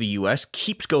of the US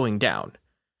keeps going down.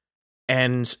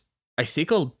 And I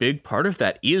think a big part of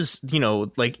that is,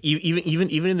 like even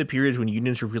in the periods when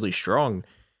unions were really strong,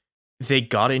 they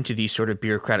got into these sort of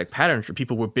bureaucratic patterns where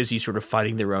people were busy sort of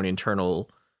fighting their own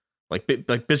internal,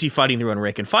 busy fighting their own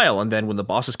rank and file. And then when the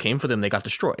bosses came for them, they got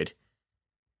destroyed.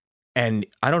 And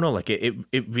I don't know, like it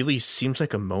really seems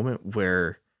like a moment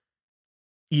where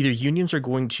either unions are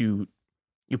going to,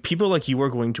 people like you are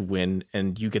going to win,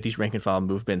 and you get these rank and file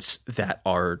movements that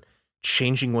are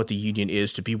changing what the union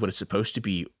is to be what it's supposed to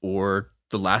be, or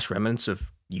the last remnants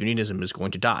of unionism is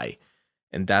going to die.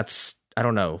 And that's, I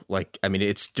don't know, like, I mean,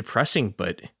 it's depressing,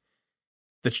 but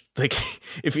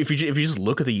if you just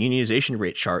look at the unionization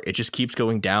rate chart, it just keeps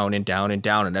going down and down and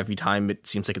down. And every time it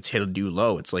seems like it's hit a new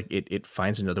low, it's like it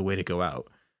finds another way to go out,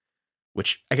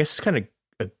 which I guess is kind of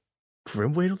a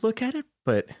grim way to look at it,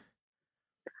 but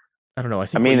I don't know.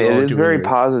 I mean, it is very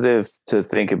positive to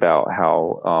think about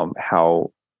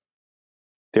how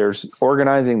there's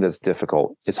organizing that's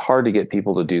difficult. It's hard to get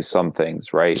people to do some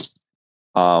things, right?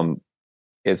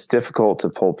 It's difficult to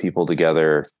pull people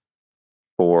together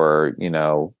for,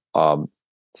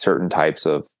 certain types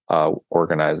of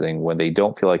organizing when they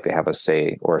don't feel like they have a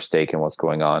say or a stake in what's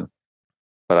going on.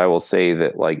 But I will say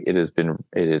that, like, it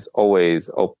is always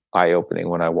eye-opening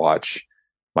when I watch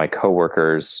my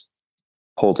coworkers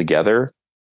pull together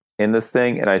in this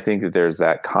thing. And I think that there's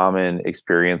that common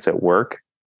experience at work,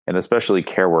 and especially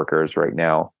care workers right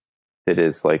now, that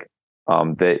is like,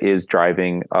 that is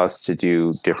driving us to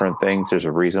do different things. There's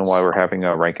a reason why we're having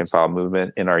a rank and file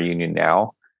movement in our union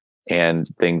now, and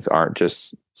things aren't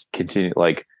just continuing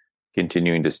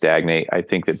to stagnate. I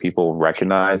think that people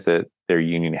recognize that their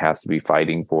union has to be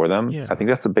fighting for them. Yeah. I think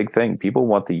that's a big thing. People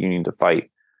want the union to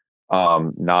fight,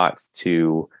 not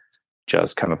to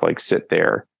just kind of like sit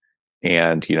there.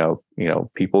 And,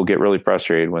 people get really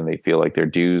frustrated when they feel like their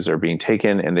dues are being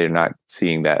taken and they're not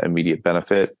seeing that immediate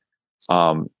benefit.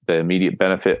 The immediate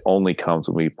benefit only comes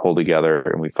when we pull together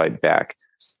and we fight back.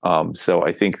 So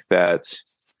I think that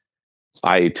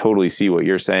I totally see what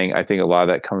you're saying. I think a lot of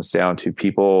that comes down to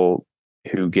people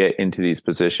who get into these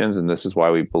positions. And this is why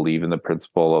we believe in the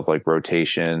principle of like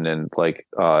rotation and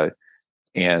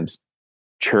and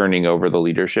churning over the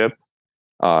leadership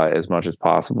as much as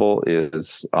possible,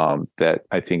 is that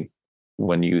I think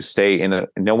when you stay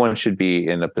no one should be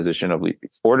in a position of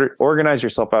organize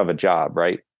yourself out of a job,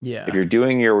 right? Yeah. If you're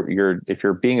doing if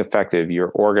you're being effective, you're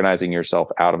organizing yourself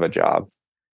out of a job.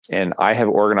 And I have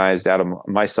organized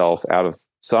myself out of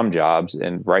some jobs.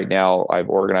 And right now I've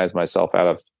organized myself out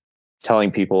of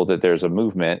telling people that there's a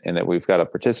movement and that we've got to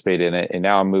participate in it. And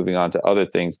now I'm moving on to other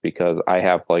things because I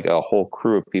have like a whole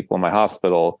crew of people in my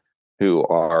hospital who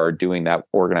are doing that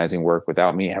organizing work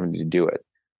without me having to do it.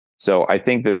 So I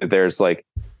think that there's like,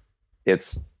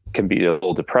 can be a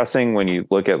little depressing when you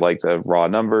look at like the raw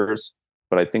numbers,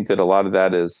 but I think that a lot of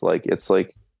that is like, it's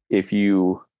like if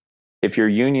your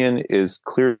union is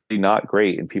clearly not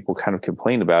great and people kind of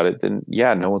complain about it, then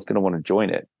yeah, no one's going to want to join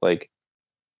it. Like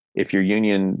if your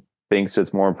union thinks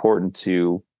it's more important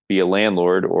to be a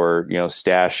landlord or,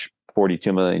 stash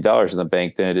 $42 million in the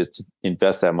bank than it is to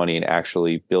invest that money in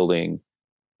actually building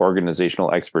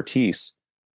organizational expertise,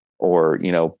 or,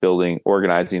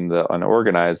 organizing the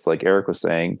unorganized, like Eric was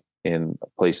saying, in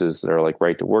places that are like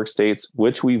right to work states,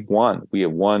 which we've won. We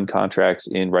have won contracts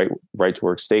in right to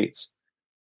work states,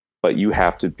 but you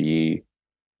have to be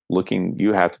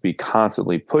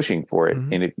constantly pushing for it.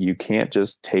 Mm-hmm. And if you can't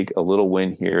just take a little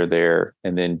win here or there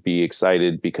and then be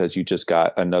excited because you just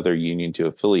got another union to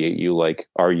affiliate you like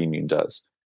our union does.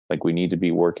 Like we need to be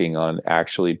working on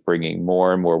actually bringing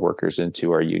more and more workers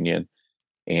into our union.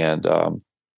 And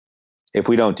if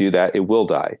we don't do that, it will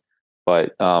die.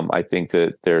 But I think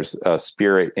that there's a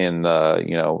spirit in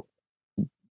the,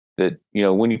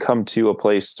 when you come to a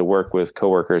place to work with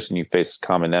coworkers and you face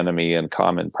common enemy and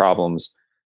common problems,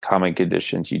 common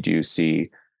conditions, you do see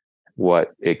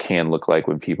what it can look like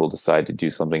when people decide to do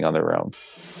something on their own.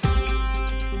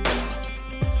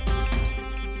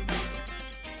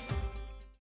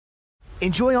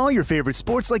 Enjoy all your favorite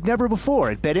sports like never before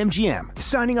at BetMGM.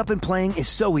 Signing up and playing is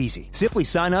so easy. Simply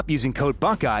sign up using code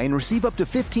Buckeye and receive up to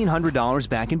 $1,500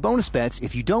 back in bonus bets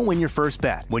if you don't win your first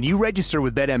bet. When you register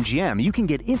with BetMGM, you can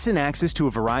get instant access to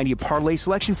a variety of parlay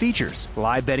selection features,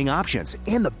 live betting options,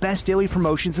 and the best daily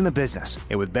promotions in the business.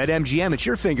 And with BetMGM at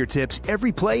your fingertips,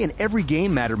 every play and every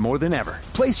game matter more than ever.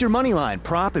 Place your moneyline,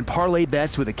 prop, and parlay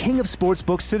bets with the king of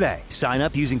sportsbooks today. Sign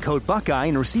up using code Buckeye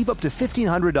and receive up to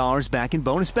 $1,500 back in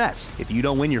bonus bets if you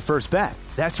don't win your first bet.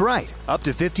 That's right, up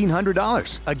to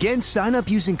 $1,500. Again, sign up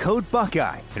using code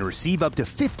Buckeye and receive up to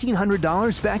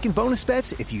 $1,500 back in bonus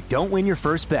bets if you don't win your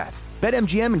first bet.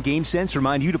 BetMGM and GameSense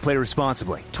remind you to play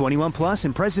responsibly. 21 plus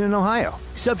and present in Ohio.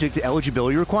 Subject to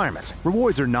eligibility requirements.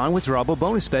 Rewards are non-withdrawable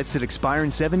bonus bets that expire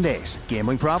in 7 days.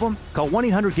 Gambling problem? Call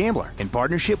 1-800-GAMBLER in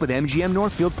partnership with MGM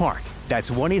Northfield Park. That's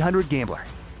 1-800-GAMBLER.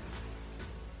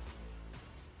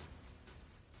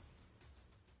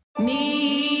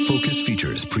 Focus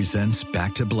Features presents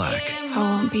Back to Black. I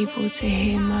want people to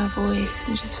hear my voice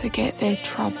and just forget their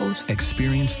troubles.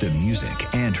 Experience the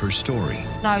music and her story.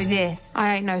 Know this.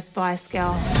 I ain't no Spice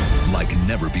Girl. Like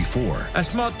never before.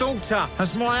 That's my daughter.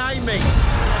 That's my Amy.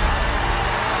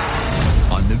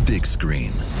 On the big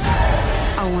screen.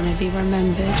 I want to be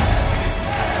remembered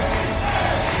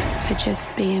for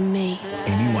just being me.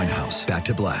 Amy Winehouse, Back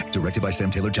to Black, directed by Sam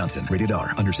Taylor Johnson. Rated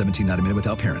R, under 17, not a minute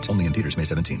without parent. Only in theaters May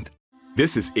 17th.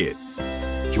 This is it.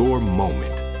 Your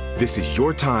moment. This is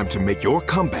your time to make your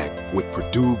comeback with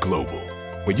Purdue Global.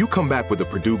 When you come back with a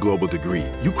Purdue Global degree,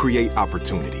 you create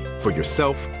opportunity for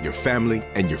yourself, your family,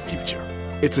 and your future.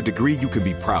 It's a degree you can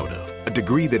be proud of, a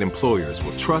degree that employers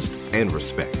will trust and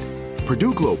respect.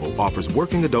 Purdue Global offers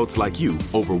working adults like you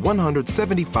over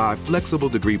 175 flexible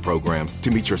degree programs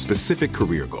to meet your specific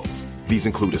career goals. These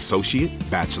include associate,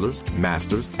 bachelor's,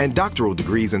 master's, and doctoral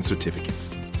degrees and certificates.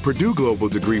 Purdue Global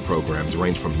degree programs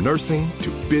range from nursing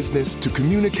to business to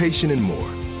communication and more.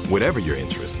 Whatever your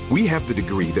interest, we have the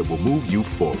degree that will move you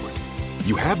forward.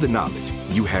 You have the knowledge,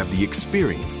 you have the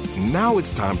experience. Now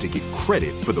it's time to get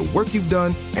credit for the work you've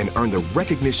done and earn the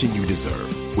recognition you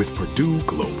deserve with Purdue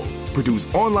Global,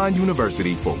 Purdue's online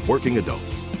university for working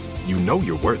adults. You know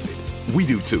you're worth it. We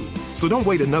do too. So don't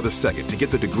wait another second to get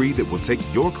the degree that will take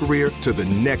your career to the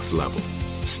next level.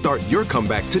 Start your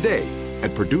comeback today at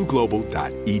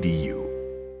purdueglobal.edu.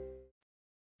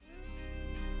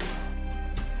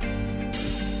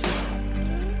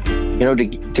 You know,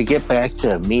 to get back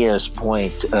to Mia's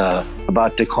point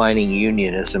about declining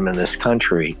unionism in this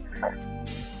country,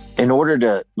 in order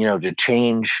to, to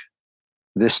change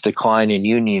this decline in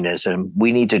unionism,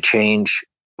 we need to change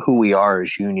who we are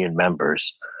as union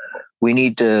members. We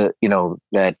need to,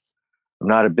 that I'm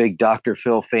not a big Dr.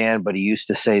 Phil fan, but he used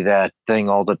to say that thing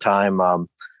all the time.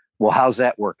 Well, how's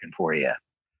that working for you?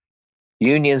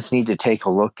 Unions need to take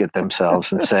a look at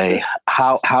themselves and say,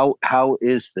 how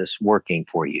is this working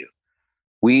for you?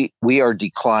 We are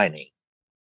declining.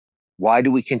 Why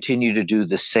do we continue to do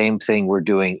the same thing we're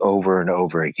doing over and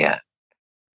over again?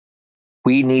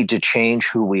 We need to change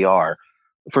who we are.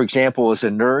 For example, as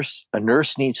a nurse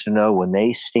needs to know when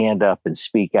they stand up and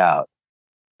speak out,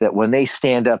 that when they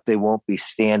stand up, they won't be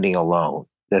standing alone,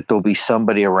 that there'll be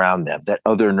somebody around them, that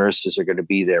other nurses are going to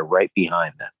be there right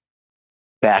behind them,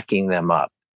 backing them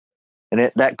up.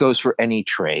 And that goes for any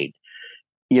trade.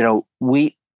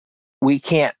 We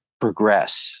can't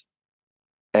progress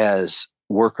as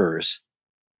workers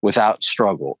without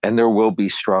struggle, and there will be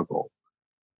struggle.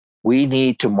 We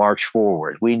need to march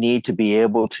forward. We need to be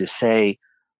able to say,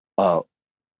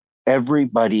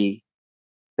 everybody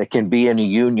that can be in a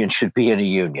union should be in a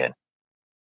union.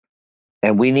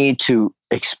 And we need to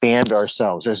expand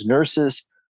ourselves as nurses.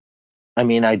 I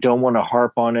mean, I don't want to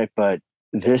harp on it, but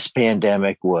this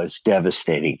pandemic was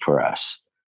devastating for us.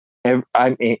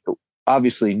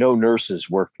 Obviously, no nurses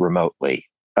worked remotely.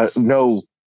 No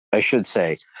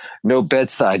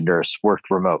bedside nurse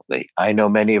worked remotely. I know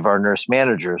many of our nurse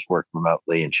managers worked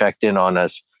remotely and checked in on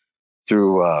us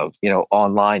through,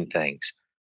 online things.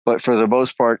 But for the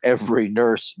most part, every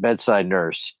bedside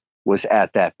nurse was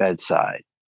at that bedside.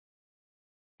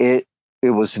 It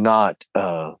was not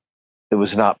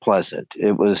pleasant.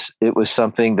 It was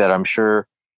something that I'm sure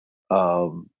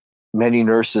many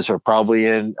nurses are probably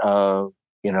in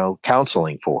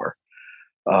counseling for.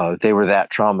 They were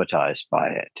that traumatized by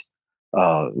it.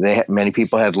 Many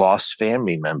people had lost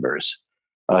family members,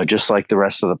 just like the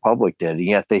rest of the public did, and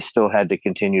yet they still had to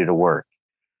continue to work.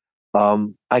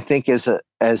 I think as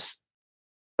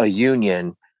a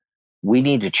union, we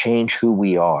need to change who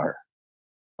we are.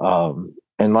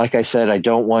 And like I said, I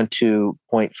don't want to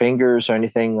point fingers or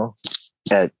anything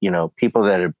at people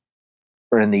that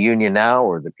are in the union now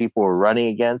or the people we're running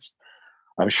against.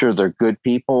 I'm sure they're good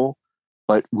people,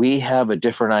 but we have a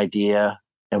different idea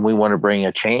and we want to bring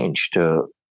a change to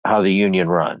how the union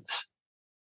runs.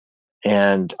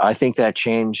 And I think that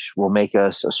change will make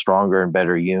us a stronger and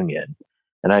better union.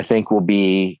 And I think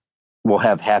we'll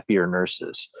have happier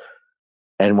nurses,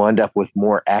 and we'll end up with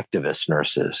more activist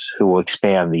nurses who will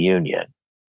expand the union.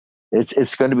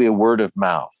 It's going to be a word of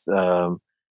mouth. One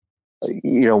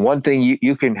thing,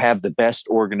 you can have the best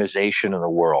organization in the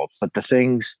world, but the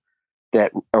things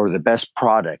that are the best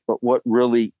product, but what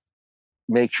really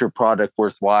makes your product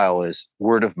worthwhile is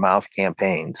word of mouth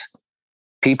campaigns.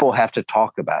 People have to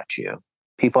talk about you.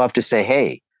 People have to say,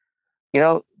 hey,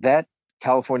 that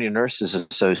California Nurses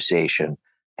Association,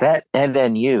 that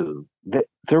NNU,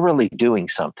 they're really doing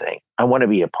something. I want to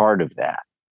be a part of that.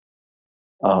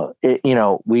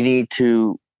 We need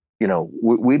to,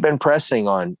 we've been pressing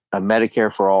on a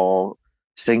Medicare for all,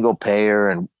 single payer,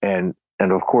 and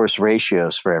of course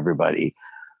ratios for everybody.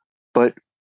 But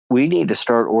we need to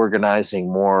start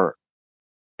organizing more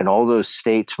in all those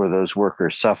states where those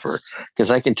workers suffer.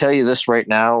 Because I can tell you this right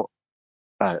now,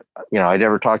 I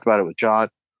never talked about it with John.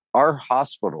 Our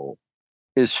hospital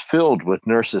is filled with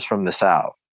nurses from the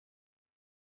South.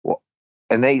 Well,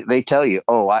 and they tell you,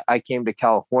 I came to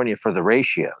California for the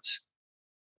ratios.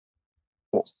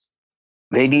 Well,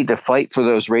 they need to fight for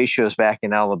those ratios back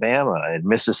in Alabama and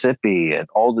Mississippi and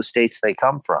all the states they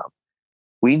come from.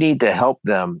 We need to help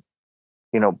them,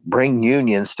 bring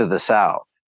unions to the South.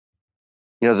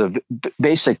 The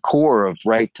basic core of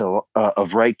right to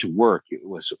work, it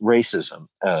was racism.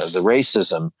 The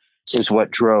racism is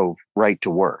what drove right to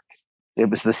work. It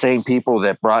was the same people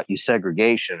that brought you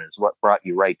segregation is what brought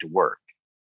you right to work.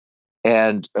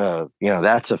 And,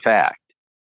 that's a fact.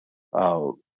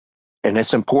 And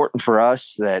it's important for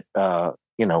us that,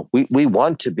 we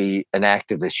want to be an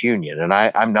activist union, and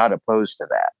I'm not opposed to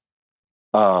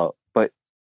that. But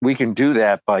we can do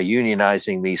that by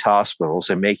unionizing these hospitals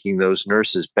and making those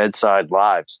nurses' bedside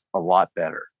lives a lot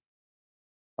better.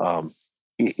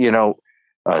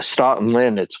 Staunton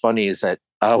Lynn, it's funny is that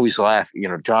I always laugh,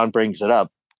 John brings it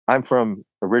up. I'm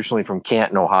originally from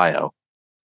Canton, Ohio.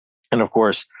 And of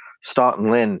course, Staunton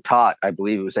Lynn taught, I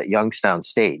believe it was at Youngstown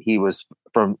State. He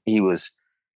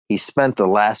spent the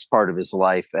last part of his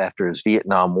life after his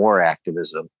Vietnam War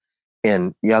activism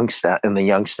in the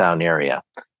Youngstown area.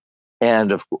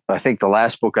 And I think the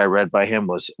last book I read by him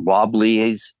was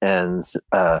Wobblies and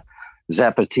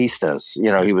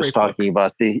Zapatistas. He was talking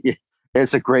about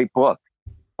it's a great book.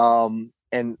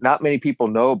 And not many people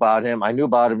know about him. I knew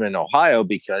about him in Ohio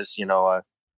because,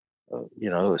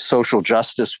 social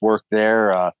justice work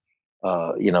there, at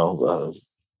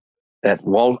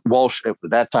Walsh, at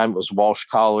that time it was Walsh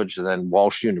College and then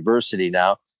Walsh University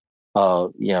now.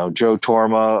 Joe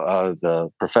Torma, the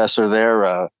professor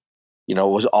there,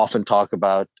 was often talk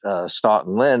about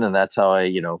Staunton Lynn, and that's how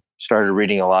I, started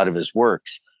reading a lot of his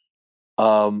works.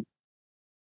 The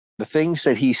things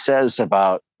that he says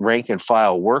about rank and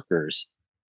file workers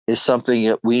is something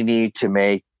that we need to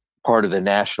make part of the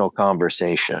national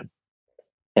conversation.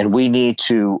 And we need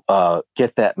to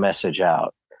get that message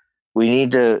out. We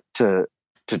need to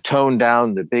tone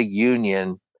down the big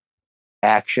union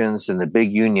actions and the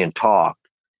big union talk.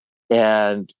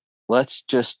 And let's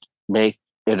just make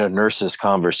it a nurses'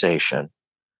 conversation.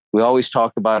 We always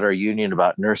talk about our union,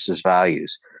 about nurses'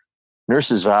 values.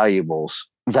 Nurses'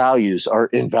 values are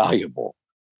invaluable.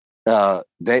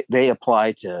 They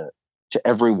apply to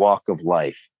every walk of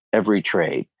life, every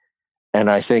trade. And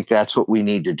I think that's what we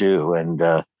need to do. And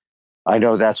I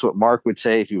know that's what Mark would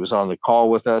say if he was on the call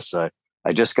with us. I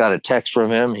just got a text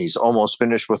from him. He's almost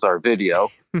finished with our video.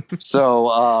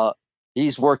 So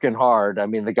he's working hard. I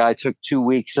mean, the guy took 2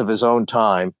 weeks of his own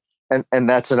time. And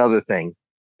that's another thing.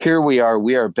 Here we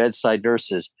are bedside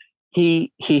nurses.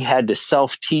 He had to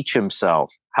self-teach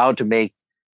himself how to make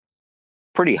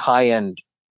pretty high-end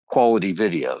quality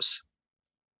videos.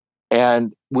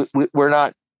 And we're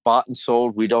not bought and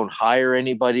sold. We don't hire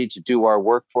anybody to do our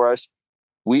work for us.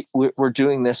 We're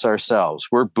doing this ourselves.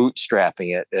 We're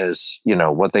bootstrapping it, as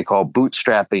what they call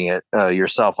bootstrapping it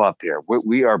yourself up here.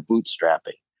 We are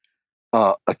bootstrapping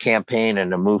a campaign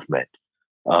and a movement.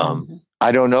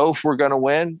 I don't know if we're going to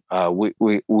win.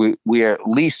 We are at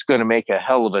least going to make a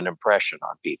hell of an impression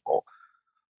on people.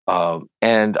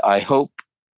 And I hope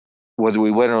whether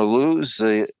we win or lose,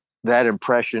 that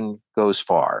impression goes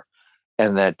far,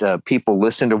 and that people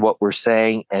listen to what we're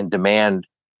saying and demand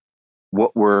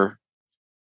what we're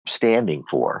standing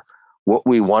for, what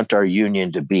we want our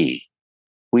union to be.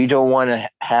 We don't want to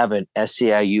have an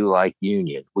SEIU-like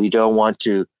union. We don't want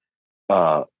to,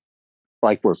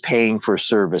 like we're paying for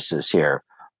services here.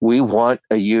 We want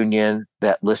a union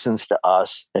that listens to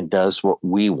us and does what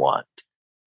we want.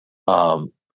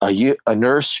 A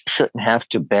nurse shouldn't have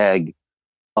to beg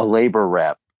a labor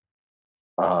rep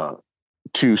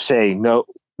to say no.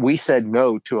 We said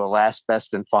no to a last,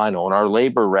 best, and final, and our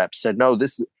labor rep said no.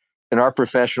 This, in our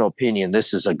professional opinion,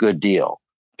 this is a good deal.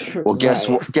 Well,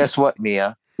 guess what,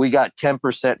 Mia? We got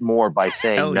 10% more by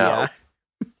saying no. Yeah.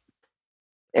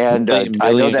 And I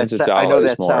know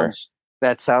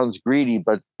that sounds greedy,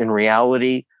 but in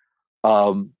reality,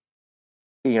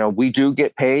 we do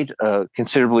get paid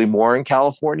considerably more in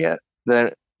California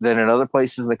than in other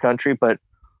places in the country. But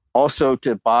also,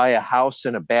 to buy a house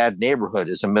in a bad neighborhood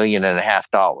is $1.5 million.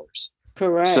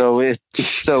 Correct. So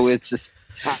it's.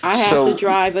 I have to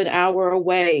drive an hour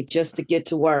away just to get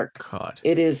to work. God.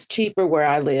 It is cheaper where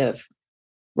I live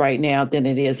right now than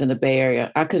it is in the Bay Area.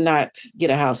 I could not get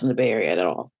a house in the Bay Area at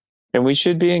all. And we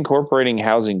should be incorporating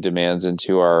housing demands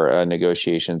into our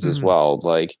negotiations as well.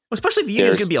 Like, especially if the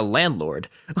union's going to be a landlord.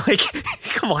 Like,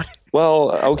 come on.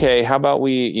 Well, okay. How about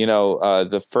we,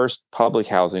 the first public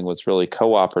housing was really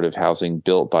cooperative housing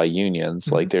built by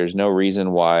unions. Like, there's no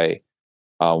reason why,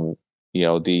 some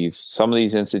of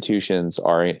these institutions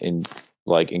are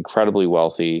incredibly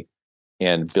wealthy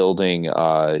and building,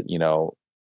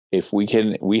 if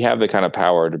we have the kind of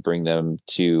power to bring them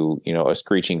to, a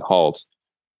screeching halt,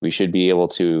 we should be able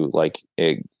to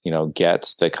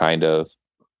get the kind of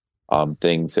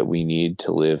things that we need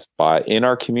to live by in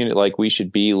our community. Like, we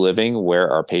should be living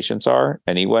where our patients are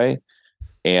anyway.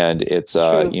 And it's,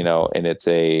 and it's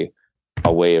a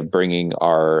way of bringing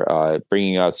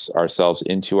ourselves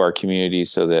into our community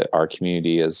so that our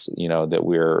community is, that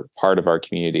we're part of our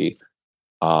community.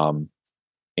 I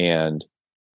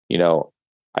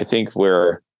think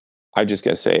I'm just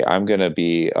going to say I'm going to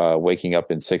be waking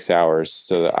up in 6 hours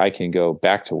so that I can go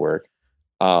back to work.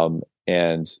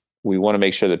 And we want to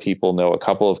make sure that people know a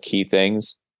couple of key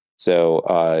things.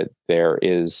 So there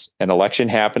is an election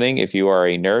happening. If you are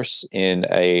a nurse in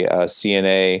a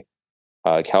CNA,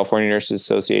 California Nurses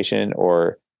Association,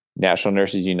 or National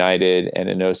Nurses United, and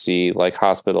an OC like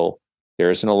hospital, there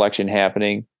is an election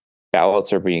happening.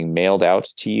 Ballots are being mailed out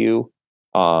to you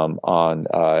on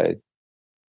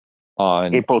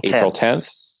April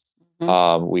 10th.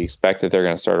 We expect that they're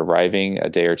going to start arriving a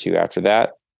day or two after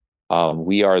that.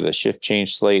 We are the shift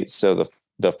change slate. So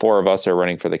the four of us are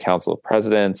running for the Council of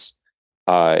Presidents.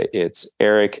 It's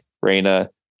Eric, Raina,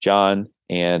 John,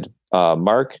 and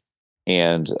Mark.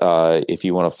 And if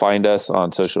you want to find us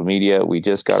on social media, we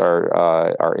just got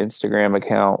our Instagram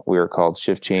account. We're called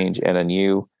Shift Change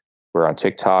NNU. We're on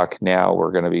TikTok now.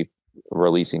 We're going to be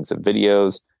releasing some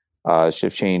videos.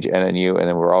 Shift Change NNU, and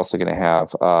then we're also going to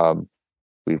have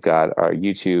we've got our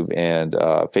YouTube and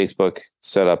Facebook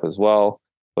set up as well.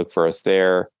 Look for us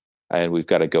there, and we've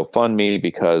got a GoFundMe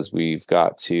because we've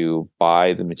got to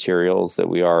buy the materials that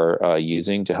we are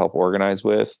using to help organize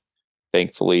with.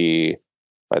 Thankfully,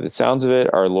 by the sounds of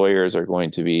it, our lawyers are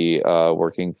going to be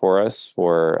working for us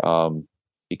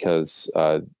because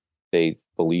they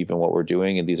believe in what we're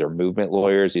doing, and these are movement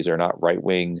lawyers. These are not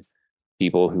right-wing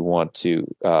people who want to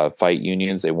fight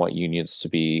unions. They want unions to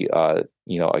be,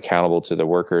 accountable to the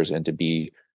workers and to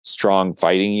be strong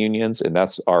fighting unions. And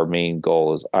that's our main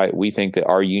goal. We think that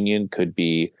our union could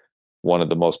be one of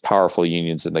the most powerful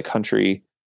unions in the country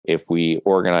if we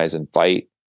organize and fight.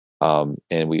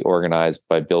 And we organize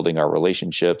by building our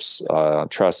relationships,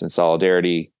 trust and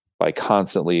solidarity, by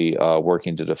constantly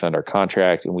working to defend our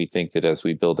contract. And we think that as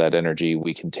we build that energy,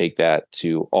 we can take that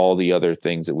to all the other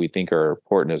things that we think are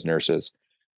important as nurses.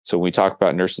 So when we talk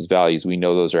about nurses' values, we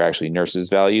know those are actually nurses'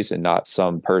 values and not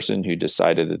some person who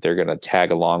decided that they're going to tag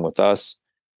along with us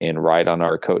and ride on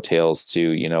our coattails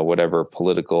to, whatever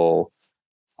political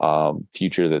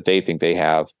future that they think they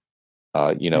have.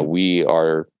 We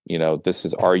are, this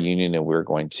is our union, and we're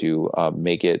going to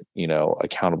make it,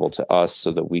 accountable to us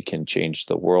so that we can change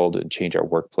the world and change our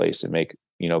workplace and make,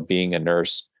 being a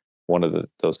nurse one of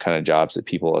those kind of jobs that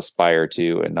people aspire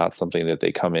to, and not something that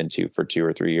they come into for 2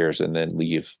 or 3 years and then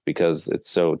leave because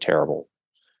it's so terrible.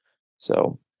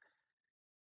 So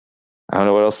I don't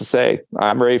know what else to say.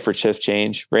 I'm ready for shift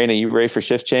change. Raina, you ready for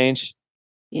shift change?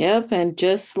 Yep. And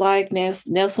just like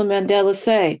Nelson Mandela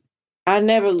say, I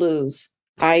never lose.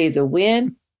 I either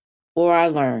win or I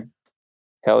learn.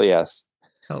 Hell yes.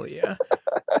 Hell yeah.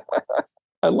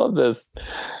 I love this.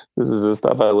 This is the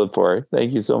stuff I live for.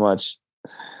 Thank you so much.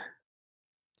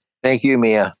 Thank you,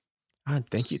 Mia.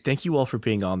 Thank you. Thank you all for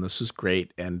being on. This was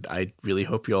great. And I really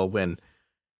hope you all win.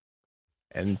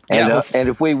 And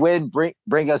if we win,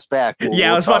 bring us back.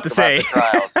 I was about to say.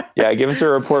 Yeah, give us a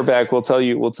report back. We'll tell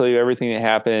you everything that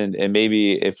happened, and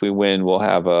maybe if we win, we'll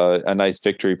have a nice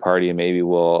victory party, and maybe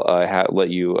we'll let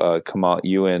you come out.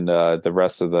 You and the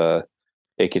rest of the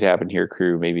It Could Happen Here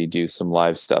crew maybe do some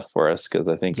live stuff for us, because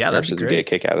I think nurses would get a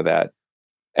kick out of that.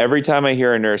 Every time I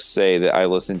hear a nurse say that I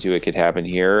listen to It Could Happen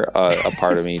Here, a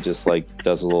part of me just like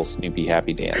does a little Snoopy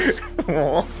happy dance.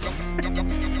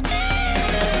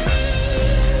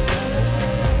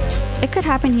 It Could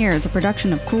Happen Here is a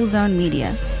production of Cool Zone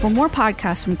Media. For more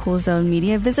podcasts from Cool Zone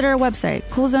Media, visit our website,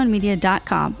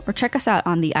 coolzonemedia.com, or check us out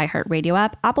on the iHeartRadio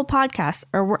app, Apple Podcasts,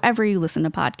 or wherever you listen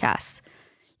to podcasts.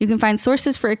 You can find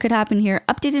sources for It Could Happen Here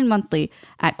updated monthly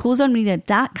at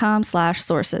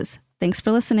coolzonemedia.com/sources. Thanks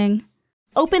for listening.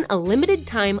 Open a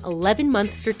limited-time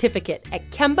 11-month certificate at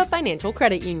Kemba Financial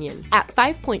Credit Union. At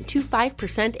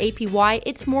 5.25% APY,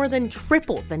 it's more than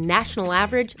triple the national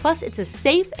average, plus it's a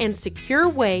safe and secure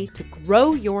way to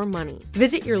grow your money.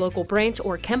 Visit your local branch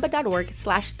or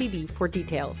kemba.org/CD for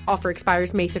details. Offer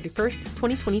expires May 31st,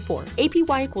 2024.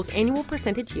 APY equals annual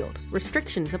percentage yield.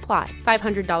 Restrictions apply.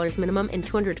 $500 minimum and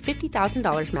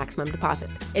 $250,000 maximum deposit.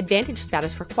 Advantage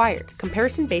status required.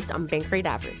 Comparison based on bank rate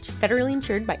average. Federally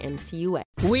insured by NCUA.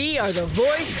 We are the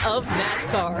voice of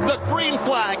NASCAR. The green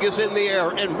flag is in the air,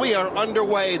 and we are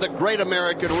underway. The Great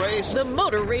American Race. The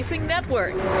Motor Racing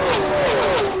Network.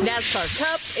 NASCAR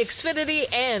Cup, Xfinity,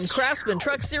 and Craftsman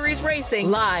Truck Series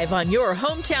Racing live on your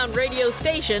hometown radio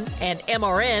station and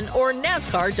MRN or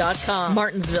NASCAR.com.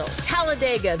 Martinsville,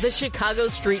 Talladega, the Chicago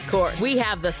Street Course. We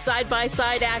have the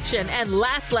side-by-side action and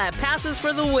last lap passes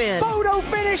for the win. Photo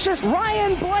finishes.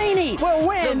 Ryan Blaney will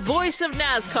win. The voice of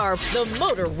NASCAR, the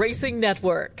Motor Racing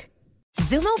Network.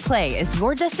 Xumo Play is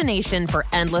your destination for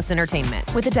endless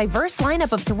entertainment. With a diverse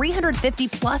lineup of 350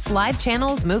 plus live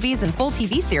channels, movies, and full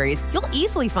TV series, you'll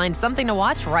easily find something to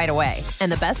watch right away. And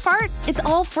the best part? It's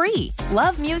all free.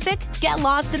 Love music? Get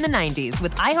lost in the 90s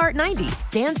with iHeart 90s,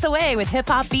 dance away with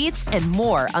hip-hop beats, and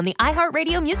more on the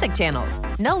iHeartRadio music channels.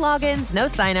 No logins, no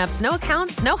signups, no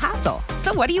accounts, no hassle.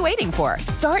 So what are you waiting for?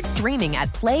 Start streaming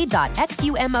at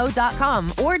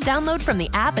play.xumo.com or download from the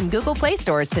app and Google Play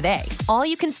stores today. All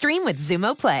you can stream with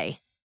Xumo Play.